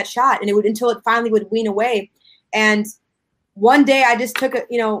would take that shot, and until it finally would wean away. And one day I just took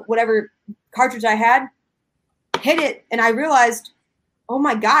whatever cartridge I had, hit it, and I realized, oh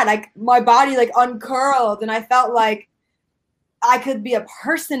my God, my body uncurled, and I felt like I could be a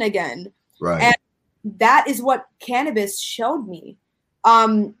person again. Right. And that is what cannabis showed me,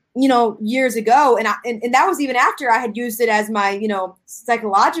 years ago. And that was even after I had used it as my,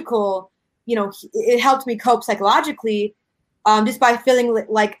 psychological, it helped me cope psychologically, just by feeling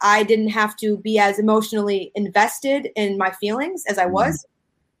like I didn't have to be as emotionally invested in my feelings as I was.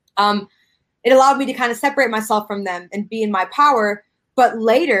 It allowed me to kind of separate myself from them and be in my power. But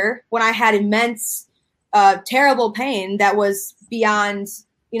later, when I had immense, terrible pain that was beyond,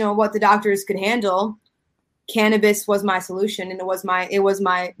 what the doctors could handle, cannabis was my solution, and it was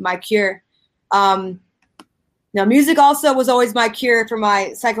my cure. Now, music also was always my cure for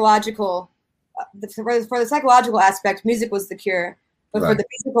my psychological for the psychological aspect, music was the cure, but Right. for the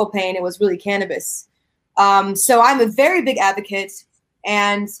physical pain, it was really cannabis. So I'm a very big advocate,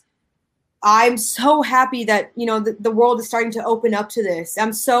 and I'm so happy that, you know, the world is starting to open up to this.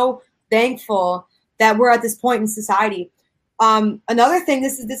 I'm so thankful that we're at this point in society. Another thing,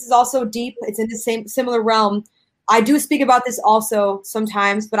 this is also deep. It's in the similar realm. I do speak about this also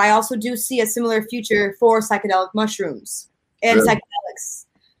sometimes, but I also do see a similar future for psychedelic mushrooms and Really?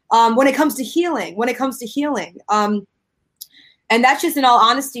 psychedelics when it comes to healing. And that's just in all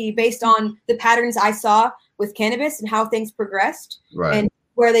honesty, based on the patterns I saw with cannabis and how things progressed Right. and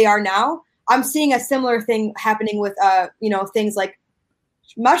where they are now. I'm seeing a similar thing happening with, you know, things like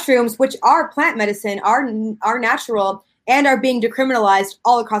mushrooms, which are plant medicine, are natural, and are being decriminalized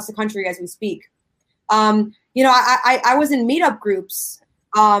all across the country as we speak. You know, I was in meetup groups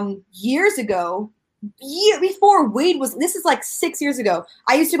years ago, before weed was. This is like 6 years ago.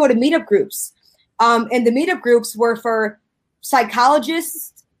 I used to go to meetup groups, and the meetup groups were for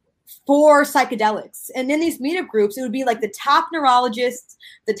psychologists for psychedelics. And in these meetup groups, it would be like the top neurologists,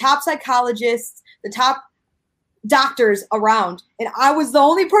 the top psychologists, the top doctors around, and I was the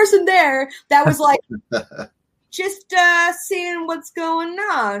only person there that was like just seeing what's going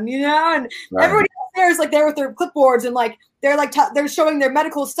on, you know. And Right. everybody else there is like there with their clipboards, and like they're like they're showing their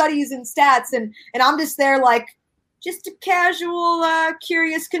medical studies and stats, and I'm just there like just a casual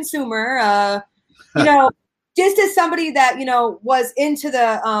curious consumer, you know, just as somebody that, you know, was into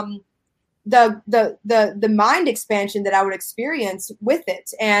the mind expansion that I would experience with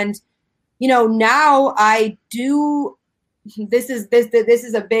it. And you know, now I do. This is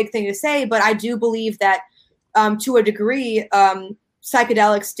a big thing to say, but I do believe that, to a degree,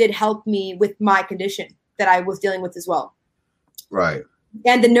 psychedelics did help me with my condition that I was dealing with as well. Right.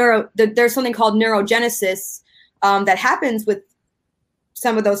 And there's something called neurogenesis that happens with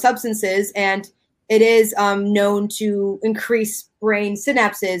some of those substances, and it is known to increase brain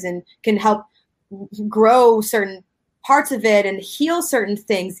synapses and can help grow certain parts of it and heal certain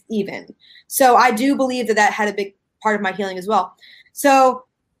things even. So I do believe that had a big part of my healing as well. So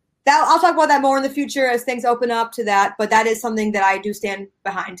that I'll talk about that more in the future as things open up to that, but that is something that I do stand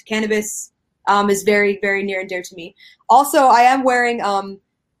behind. Cannabis is very, very near and dear to me. Also, I am wearing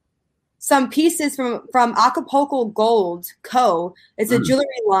some pieces from Acapulco Gold Co. It's a jewelry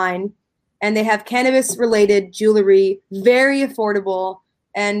line, and they have cannabis related jewelry, very affordable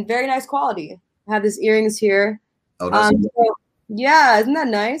and very nice quality. I have these earrings here. Oh, that's So, yeah, isn't that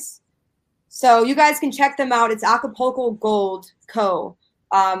nice? So you guys can check them out. It's Acapulco Gold Co.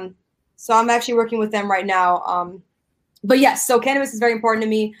 So I'm actually working with them right now. But yes, so cannabis is very important to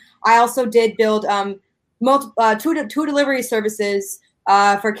me. I also did build two delivery services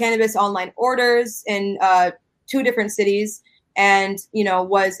for cannabis online orders in 2 different cities, and you know,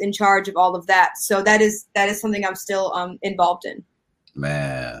 was in charge of all of that. So that is something I'm still involved in.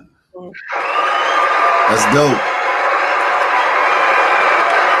 Man, that's dope.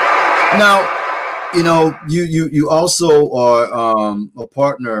 Now, you know, you also are a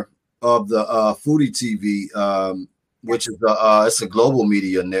partner of the Foodie TV, which is it's a global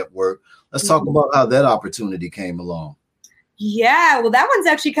media network. Let's talk about how that opportunity came along. Yeah, well, that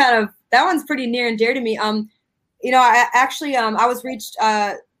one's pretty near and dear to me. You know, I actually I was reached.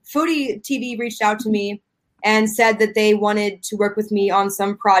 Foodie TV reached out to me and said that they wanted to work with me on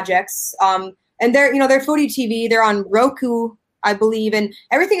some projects. And they're Foodie TV. They're on Roku, I believe, and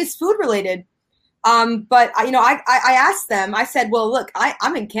everything is food related. But you know, I asked them. I said, well, look,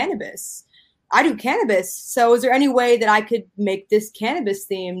 I'm in cannabis. I do cannabis. So is there any way that I could make this cannabis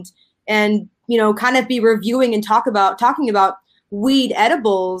themed and, you know, kind of be reviewing and talking about weed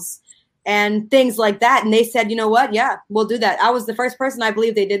edibles and things like that? And they said, you know what? Yeah, we'll do that. I was the first person I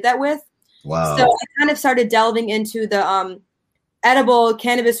believe they did that with. Wow. So I kind of started delving into the edible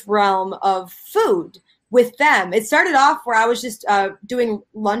cannabis realm of food with them. It started off where I was just doing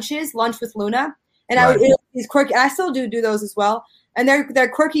lunch with Luna. And Right. I would eat these quirky, and I still do those as well. And they're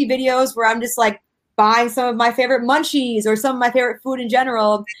quirky videos where I'm just like buying some of my favorite munchies or some of my favorite food in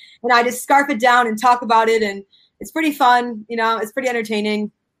general. And I just scarf it down and talk about it. And it's pretty fun. You know, it's pretty entertaining.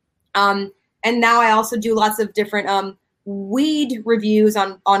 And now I also do lots of different weed reviews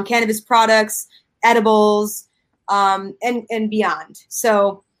on cannabis products, edibles, and beyond.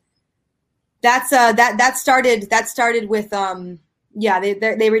 So that's that started with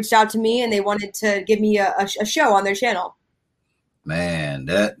they reached out to me and they wanted to give me a show on their channel. Man,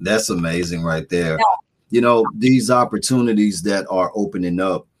 that's amazing right there. Yeah. You know, these opportunities that are opening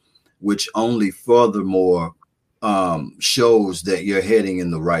up, which only furthermore shows that you're heading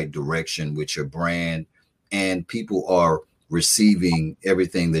in the right direction with your brand, and people are receiving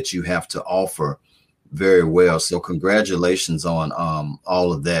everything that you have to offer very well. So congratulations on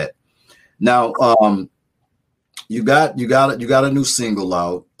all of that. Now, you got a new single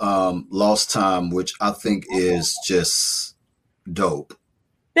out, Lost Time, which I think is just dope.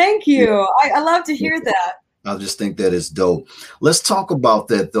 Thank you. I love to hear that. I just think that is dope. Let's talk about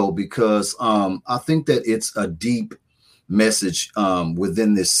that though, because I think that it's a deep message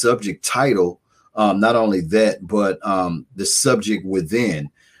within this subject title. Not only that, but the subject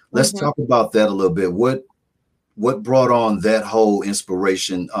within. Let's talk about that a little bit. What brought on that whole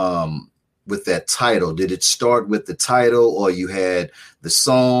inspiration with that title? Did it start with the title, or you had the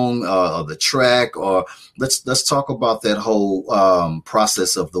song or the track? Or let's talk about that whole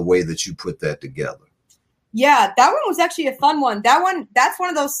process of the way that you put that together. Yeah, that one was actually a fun one. That's one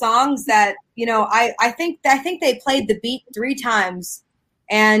of those songs that, you know, I think they played the beat 3 times,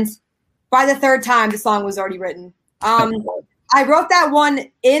 and by the 3rd time the song was already written. I wrote that one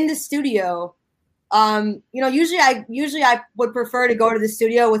in the studio. You know, usually I would prefer to go to the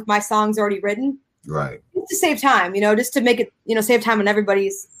studio with my songs already written. Right. Just to save time, you know, just to make it, you know, save time on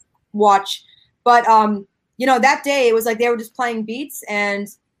everybody's watch. But you know, that day it was like they were just playing beats, and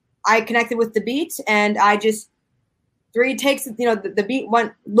I connected with the beat, and I just 3 takes, you know, the beat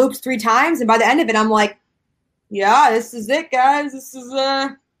loops 3 times, and by the end of it I'm like, yeah, this is it, guys. This is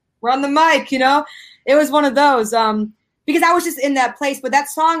we're on the mic, you know. It was one of those because I was just in that place. But that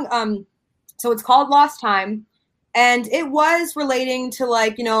song so it's called Lost Time, and it was relating to,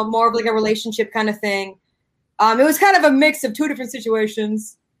 like, you know, more of like a relationship kind of thing. It was kind of a mix of 2 different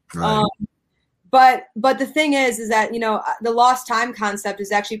situations. Right. But the thing is that, you know, the lost time concept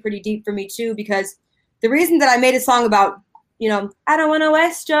is actually pretty deep for me too, because the reason that I made a song about, you know, I don't want to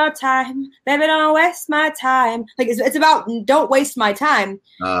waste your time, baby, don't waste my time. Like it's about don't waste my time.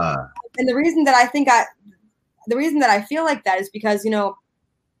 And the reason that I feel like that is because, you know,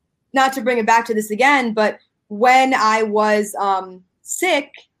 not to bring it back to this again, but when I was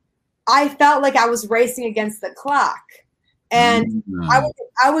sick, I felt like I was racing against the clock, and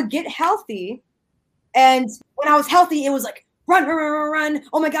I would get healthy. And when I was healthy, it was like, run, run, run, run, run.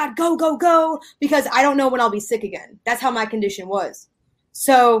 Oh my God, go, go, go. Because I don't know when I'll be sick again. That's how my condition was.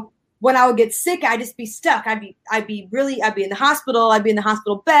 So when I would get sick, I'd just be stuck. I'd be in the hospital. I'd be in the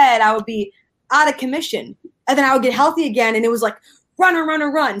hospital bed. I would be out of commission. And then I would get healthy again. And it was like, run, run,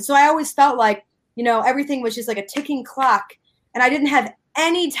 run, run. So I always felt like, you know, everything was just like a ticking clock, and I didn't have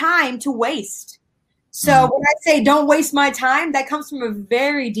any time to waste. So when I say don't waste my time, that comes from a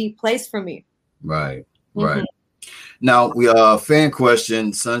very deep place for me. Right. Right. Now, we fan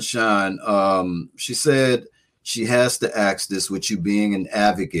question, Sunshine. She said she has to ask this, with you being an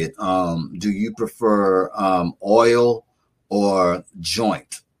advocate. Do you prefer oil or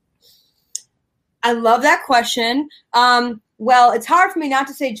joint? I love that question. Well, it's hard for me not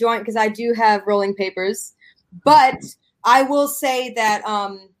to say joint because I do have rolling papers, but I will say that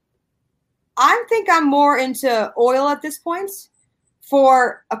I think I'm more into oil at this point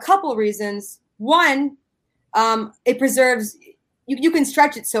for a couple reasons. One, it preserves, you can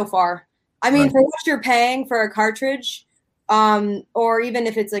stretch it so far. I mean, for what you're paying for a cartridge, or even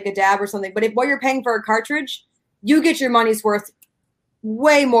if it's like a dab or something, but if what you're paying for a cartridge, you get your money's worth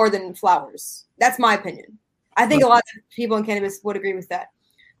way more than flowers. That's my opinion. I think a lot of people in cannabis would agree with that.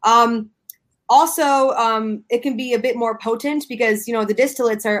 Also, it can be a bit more potent because, you know, the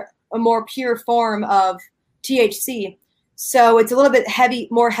distillates are a more pure form of THC. So it's a little bit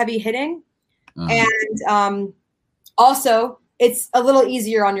more heavy hitting. And also it's a little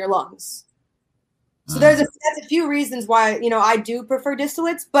easier on your lungs. So that's a few reasons why, you know, I do prefer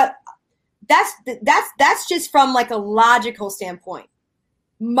distillates, but that's just from like a logical standpoint.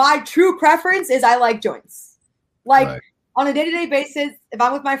 My true preference is I like joints. Like on a day-to-day basis, if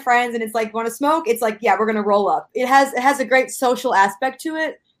I'm with my friends and it's like, want to smoke? It's like, yeah, we're going to roll up. It has a great social aspect to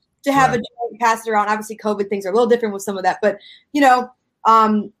it to have a joint passed around. Obviously COVID things are a little different with some of that, but you know,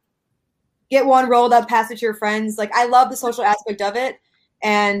 get one rolled up, pass it to your friends. Like I love the social aspect of it.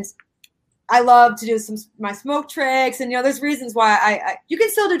 And I love to do my smoke tricks, and you know, there's reasons why I you can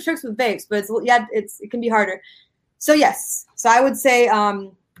still do tricks with vapes, but it can be harder. So yes, so I would say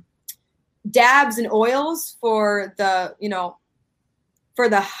dabs and oils for the, you know, for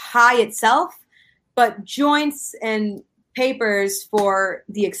the high itself, but joints and papers for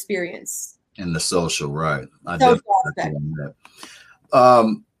the experience and the social, right? I definitely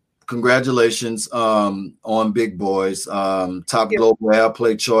that. Congratulations on Big Boys, top global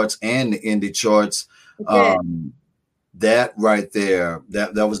airplay charts and the indie charts. That right there,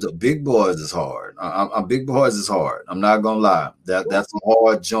 that was the Big Boys is hard. Big Boys is hard. I'm not gonna lie. That's a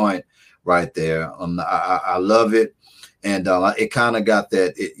hard joint right there. I love it. And it kind of got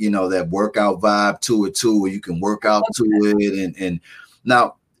that, that workout vibe to it too, where you can work out to it. And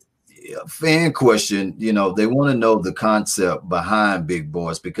now, fan question, they want to know the concept behind Big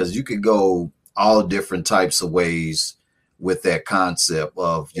Boys, because you could go all different types of ways with that concept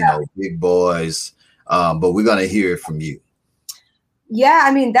of, Big Boys. But we're going to hear it from you. Yeah,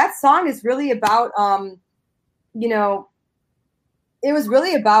 I mean, that song is really about, it was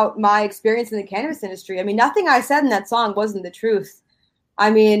really about my experience in the cannabis industry. I mean, nothing I said in that song wasn't the truth.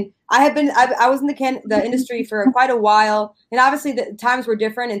 I mean, I was in the industry for quite a while, and obviously the times were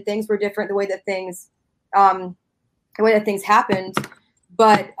different and things were different, the way that things happened.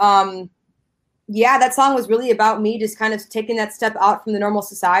 But yeah, that song was really about me just kind of taking that step out from the normal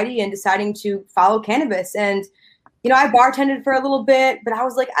society and deciding to follow cannabis. And I bartended for a little bit, but I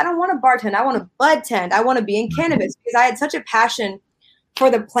was like, I don't want to bartend. I want to bud tend. I want to be in cannabis, because I had such a passion for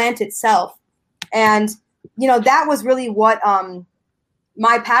the plant itself. And, that was really what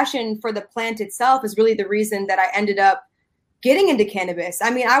my passion for the plant itself is really the reason that I ended up getting into cannabis. I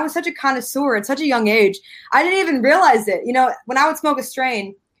mean, I was such a connoisseur at such a young age. I didn't even realize it. When I would smoke a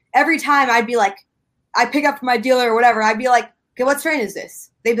strain, every time I'd be like, I'd pick up from my dealer or whatever, I'd be like, okay, what strain is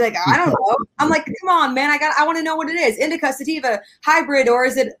this? They'd be like, I don't know. I'm like, come on, man. I want to know what it is. Indica, sativa, hybrid, or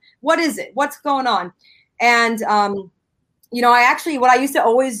what is it? What's going on? And, what I used to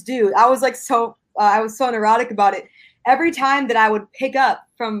always do, I was so neurotic about it. Every time that I would pick up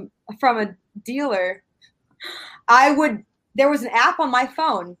from a dealer, there was an app on my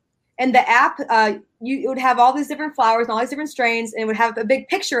phone, and the app, it would have all these different flowers and all these different strains, and it would have a big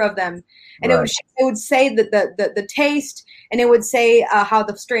picture of them. And right. it would say the taste, and it would say how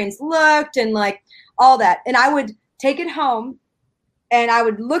the strains looked and like all that. And I would take it home and I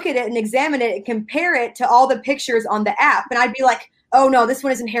would look at it and examine it and compare it to all the pictures on the app. And I'd be like, oh no, this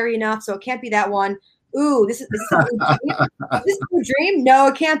one isn't hairy enough, so it can't be that one. Ooh, this is a dream? No,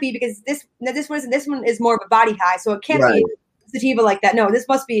 it can't be, because this one is more of a body high, so it can't be sativa like that. No, this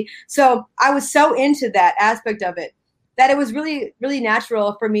must be. So I was so into that aspect of it that it was really, really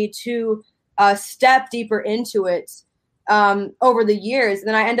natural for me to step deeper into it over the years. And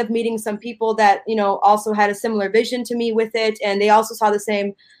then I ended up meeting some people that, also had a similar vision to me with it. And they also saw the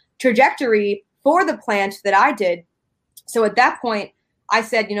same trajectory for the plant that I did. So at that point I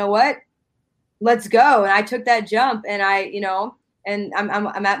said, you know what, let's go. And I took that jump, and and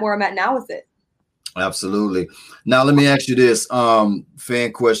I'm at where I'm at now with it. Absolutely. Now, let me ask you this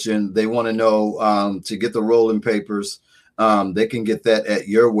fan question. They want to know to get the rolling papers. They can get that at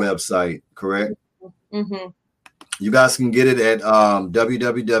your website, correct? Mm-hmm. You guys can get it at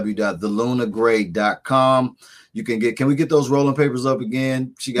www.thelunagray.com. Can we get those rolling papers up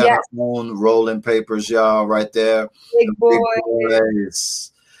again? She got her own rolling papers, y'all, right there. Big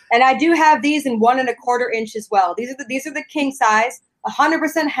boys. And I do have these in 1 1/4 inch as well. These are the king size,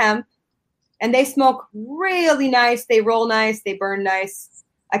 100% hemp. And they smoke really nice. They roll nice. They burn nice.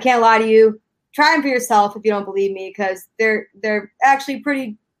 I can't lie to you. Try them for yourself if you don't believe me, because they're actually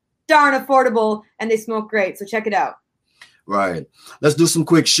pretty darn affordable, and they smoke great. So check it out. Right. Let's do some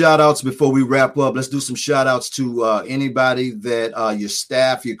quick shout outs before we wrap up. Let's do some shout outs to anybody that your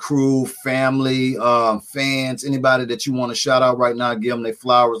staff, your crew, family, fans, anybody that you want to shout out right now. Give them their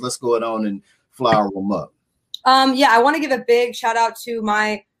flowers. Let's go on and flower them up. I want to give a big shout out to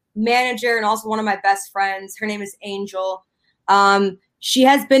my manager and also one of my best friends. Her name is Angel. She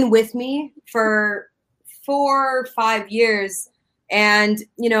has been with me for 4 or 5 years, and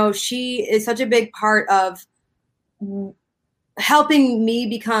she is such a big part of helping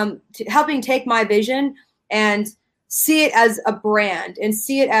take my vision and see it as a brand and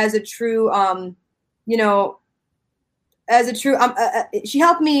see it as a true she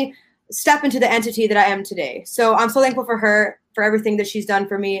helped me step into the entity that I am today. So I'm so thankful for her, for everything that she's done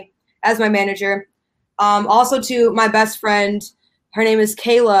for me as my manager. Also to my best friend, her name is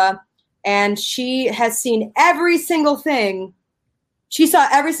Kayla, and she has seen every single thing. She saw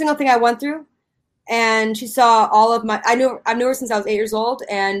every single thing I went through, and she saw all of my, I knew her since I was 8 years old,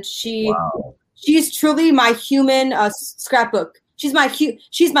 and she's truly my human scrapbook. She's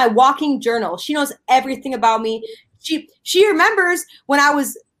my walking journal. She knows everything about me. She remembers when I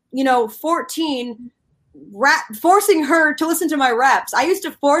was, 14, forcing her to listen to my raps. I used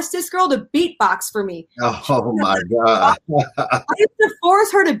to force this girl to beatbox for me. Oh my God. I used to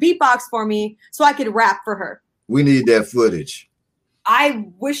force her to beatbox for me so I could rap for her. We need that footage. I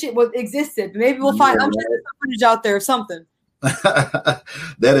wish it existed. Maybe we'll find. I'm sure there's some footage out there or something.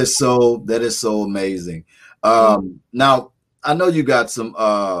 That is so amazing. Now, I know you got some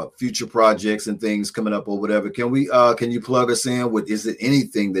future projects and things coming up or whatever. Can you plug us in with, is it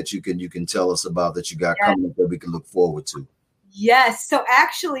anything that you can tell us about that you got coming up that we can look forward to? Yes. So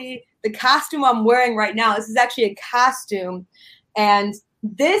actually the costume I'm wearing right now, this is actually a costume, and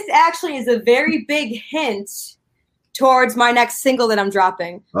this actually is a very big hint towards my next single that I'm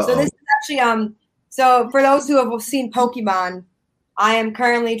dropping. Uh-oh. So this is actually so for those who have seen Pokemon, I am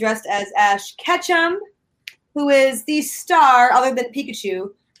currently dressed as Ash Ketchum, who is the star other than Pikachu.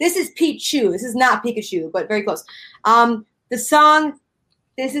 This is Pichu. This is not Pikachu, but very close. The song,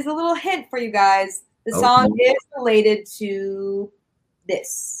 this is a little hint for you guys. The song is related to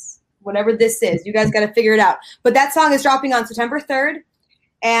this, whatever this is. You guys got to figure it out. But that song is dropping on September 3rd,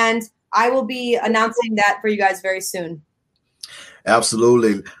 and I will be announcing that for you guys very soon.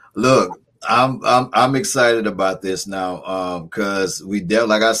 Absolutely. Look, I'm excited about this now because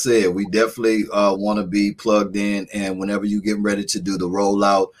like I said, we definitely want to be plugged in, and whenever you get ready to do the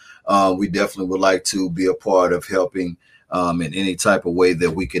rollout, we definitely would like to be a part of helping in any type of way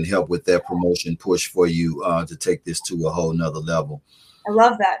that we can help with that promotion push for you to take this to a whole nother level. I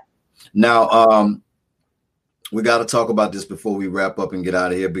love that. Now, we got to talk about this before we wrap up and get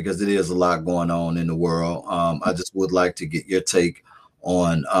out of here, because it is a lot going on in the world. I just would like to get your take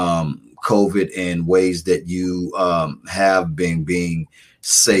on COVID and ways that you have been being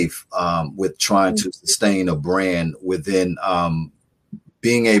safe with trying to sustain a brand within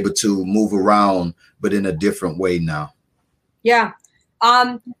being able to move around, but in a different way now. Yeah.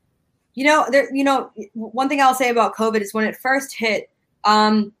 One thing I'll say about COVID is when it first hit,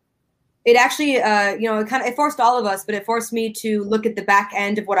 it actually, it forced all of us, but it forced me to look at the back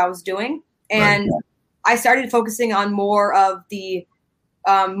end of what I was doing. And right. I started focusing on more of the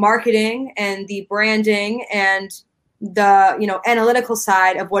marketing and the branding and the, analytical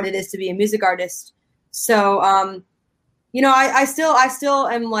side of what it is to be a music artist. So, I still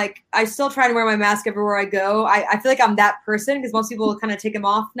am like, I still try to wear my mask everywhere I go. I feel like I'm that person because most people kind of take them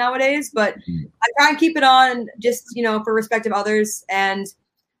off nowadays, but I try and keep it on just, for respect of others. And,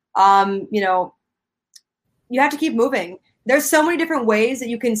 you have to keep moving. There's so many different ways that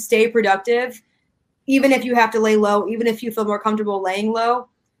you can stay productive, even if you have to lay low, even if you feel more comfortable laying low.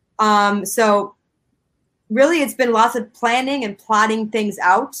 So really it's been lots of planning and plotting things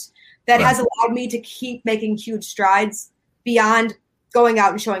out that has allowed me to keep making huge strides beyond going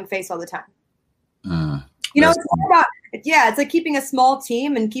out and showing face all the time. It's all about, it's like keeping a small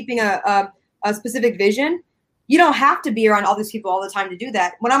team and keeping a specific vision. You don't have to be around all these people all the time to do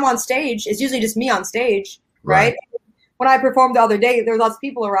that. When I'm on stage, it's usually just me on stage, right? When I performed the other day, there were lots of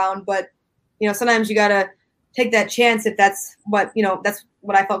people around, but sometimes you got to take that chance if that's what, that's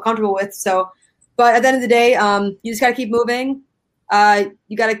what I felt comfortable with. So, but at the end of the day, you just got to keep moving.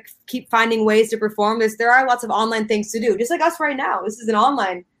 You got to keep finding ways to perform. There are lots of online things to do, just like us right now. This is an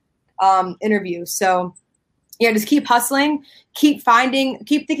online interview. So just keep hustling, keep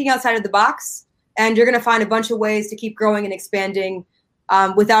thinking outside of the box, and you're going to find a bunch of ways to keep growing and expanding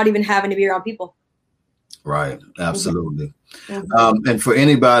without even having to be around people. Right. Absolutely. Mm-hmm. And for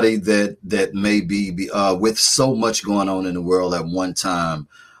anybody that may be with so much going on in the world at one time,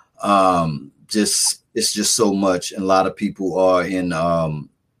 it's just so much. And a lot of people are in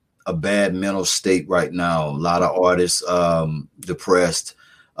a bad mental state right now. A lot of artists depressed.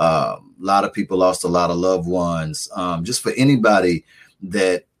 A lot of people lost a lot of loved ones. Just for anybody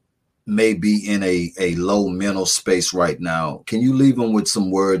that may be in a low mental space right now, can you leave them with some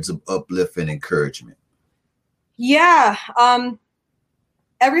words of uplift and encouragement? Yeah.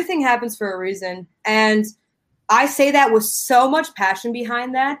 Everything happens for a reason. And I say that with so much passion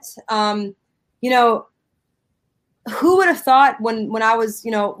behind that. Who would have thought when I was,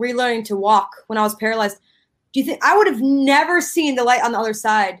 relearning to walk, when I was paralyzed, do you think I would have never seen the light on the other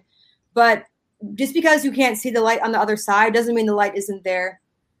side? But just because you can't see the light on the other side doesn't mean the light isn't there.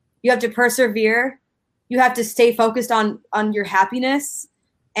 You have to persevere. You have to stay focused on your happiness,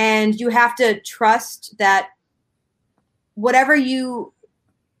 and you have to trust that whatever you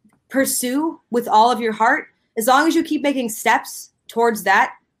pursue with all of your heart, as long as you keep making steps towards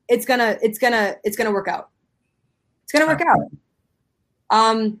that, it's gonna work out. It's gonna work out.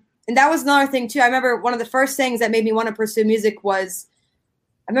 And that was another thing too. I remember one of the first things that made me want to pursue music was,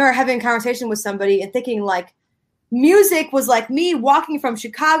 I remember having a conversation with somebody and thinking like, music was like me walking from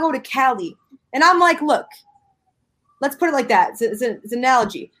Chicago to Cali. And I'm like, look, let's put it like that. It's an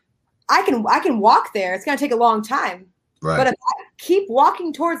analogy. I can walk there. It's gonna take a long time. Right. But if I keep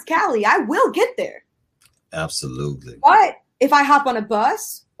walking towards Cali, I will get there. Absolutely. But if I hop on a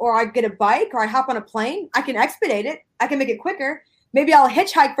bus or I get a bike or I hop on a plane, I can expedite it. I can make it quicker. Maybe I'll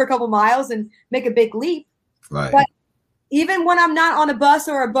hitchhike for a couple miles and make a big leap. Right. But even when I'm not on a bus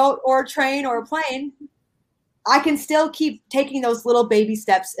or a boat or a train or a plane, I can still keep taking those little baby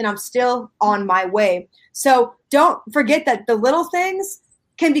steps and I'm still on my way. So don't forget that the little things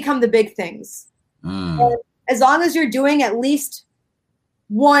can become the big things. And as long as you're doing at least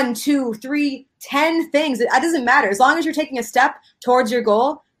 1, 2, 3, 10 things, it doesn't matter. As long as you're taking a step towards your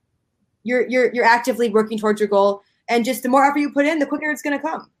goal, you're actively working towards your goal. And just the more effort you put in, the quicker it's going to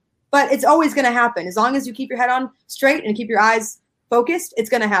come. But it's always going to happen. As long as you keep your head on straight and keep your eyes focused, it's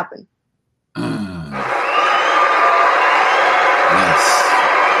going to happen. Yes.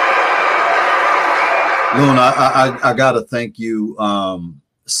 Luna, I got to thank you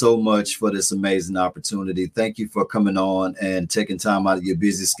so much for this amazing opportunity. Thank you for coming on and taking time out of your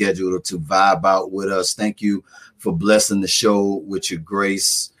busy schedule to vibe out with us. Thank you for blessing the show with your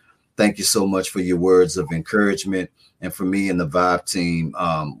grace. Thank you so much for your words of encouragement. And for me and the Vibe team,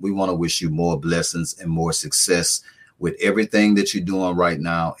 we want to wish you more blessings and more success with everything that you're doing right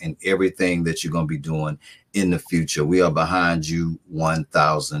now and everything that you're going to be doing in the future. We are behind you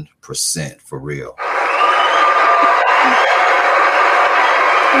 1,000% for real.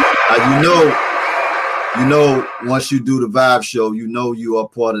 You know, once you do the Vibe show, you know you are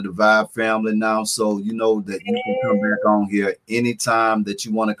part of the Vibe family now. So you know that you can come back on here anytime that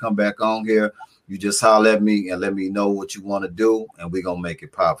you want to come back on here. You just holler at me and let me know what you want to do, and we're going to make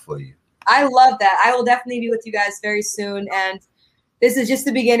it pop for you. I love that. I will definitely be with you guys very soon. And this is just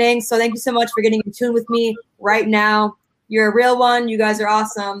the beginning. So thank you so much for getting in tune with me right now. You're a real one. You guys are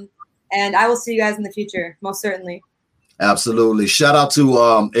awesome. And I will see you guys in the future, most certainly. Absolutely. Shout out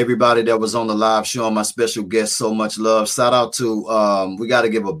to everybody that was on the live show, my special guest, so much love. Shout out to, we got to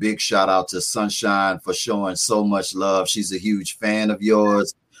give a big shout out to Sunshine for showing so much love. She's a huge fan of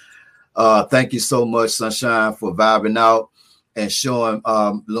yours. Thank you so much, Sunshine, for vibing out and showing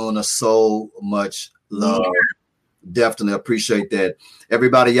Luna so much love. Yeah. Definitely appreciate that.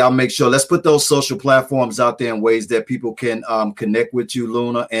 Everybody, y'all make sure, let's put those social platforms out there in ways that people can connect with you,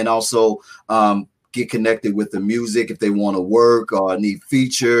 Luna, and also get connected with the music if they want to work or need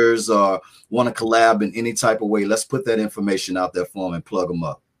features or want to collab in any type of way. Let's put that information out there for them and plug them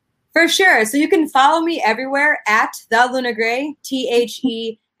up. For sure. So you can follow me everywhere at The Luna Grey,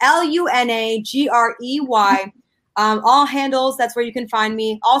 TheLunagrey. All handles, that's where you can find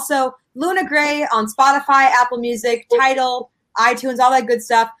me. Also, Luna Grey on Spotify, Apple Music, Tidal, iTunes, all that good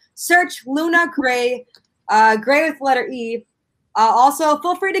stuff. Search Luna Grey, Grey with the letter E. Also,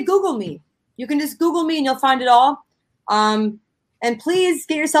 feel free to Google me. You can just Google me and you'll find it all. And please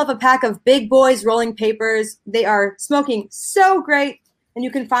get yourself a pack of Big Boys rolling papers. They are smoking so great. And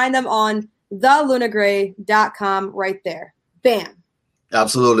you can find them on thelunagrey.com right there. Bam.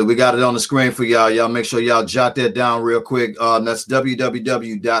 Absolutely. We got it on the screen for y'all. Y'all make sure y'all jot that down real quick. That's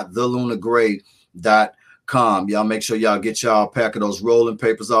www.thelunagrey.com. Y'all make sure y'all get y'all a pack of those rolling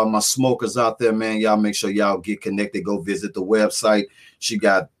papers. All my smokers out there, man, y'all make sure y'all get connected. Go visit the website. She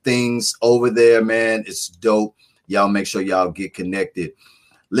got things over there, man. It's dope. Y'all make sure y'all get connected.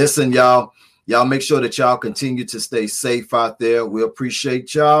 Listen, y'all make sure that y'all continue to stay safe out there. We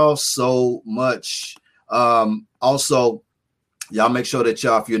appreciate y'all so much. Also, y'all make sure that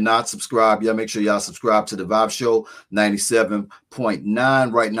y'all, if you're not subscribed, y'all make sure y'all subscribe to the Vibe Show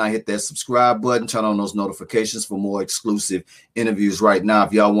 97.9. Right now, hit that subscribe button. Turn on those notifications for more exclusive interviews right now.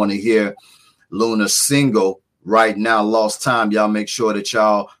 If y'all want to hear Luna's single right now, Lost Time, y'all make sure that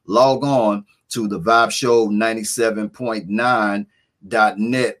y'all log on to the Vibe Show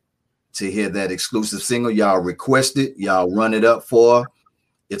 97.9.net to hear that exclusive single. Y'all request it. Y'all run it up for.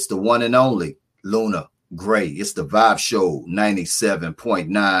 It's the one and only Luna Grey. It's the Vibe Show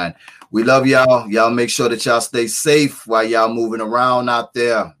 97.9. We love y'all. Y'all make sure that y'all stay safe while y'all moving around out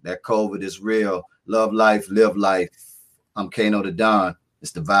there. That COVID is real. Love life, live life. I'm Kano the Don.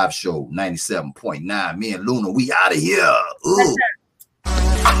 It's the Vibe Show 97.9. Me and Luna, we out of here. Ooh.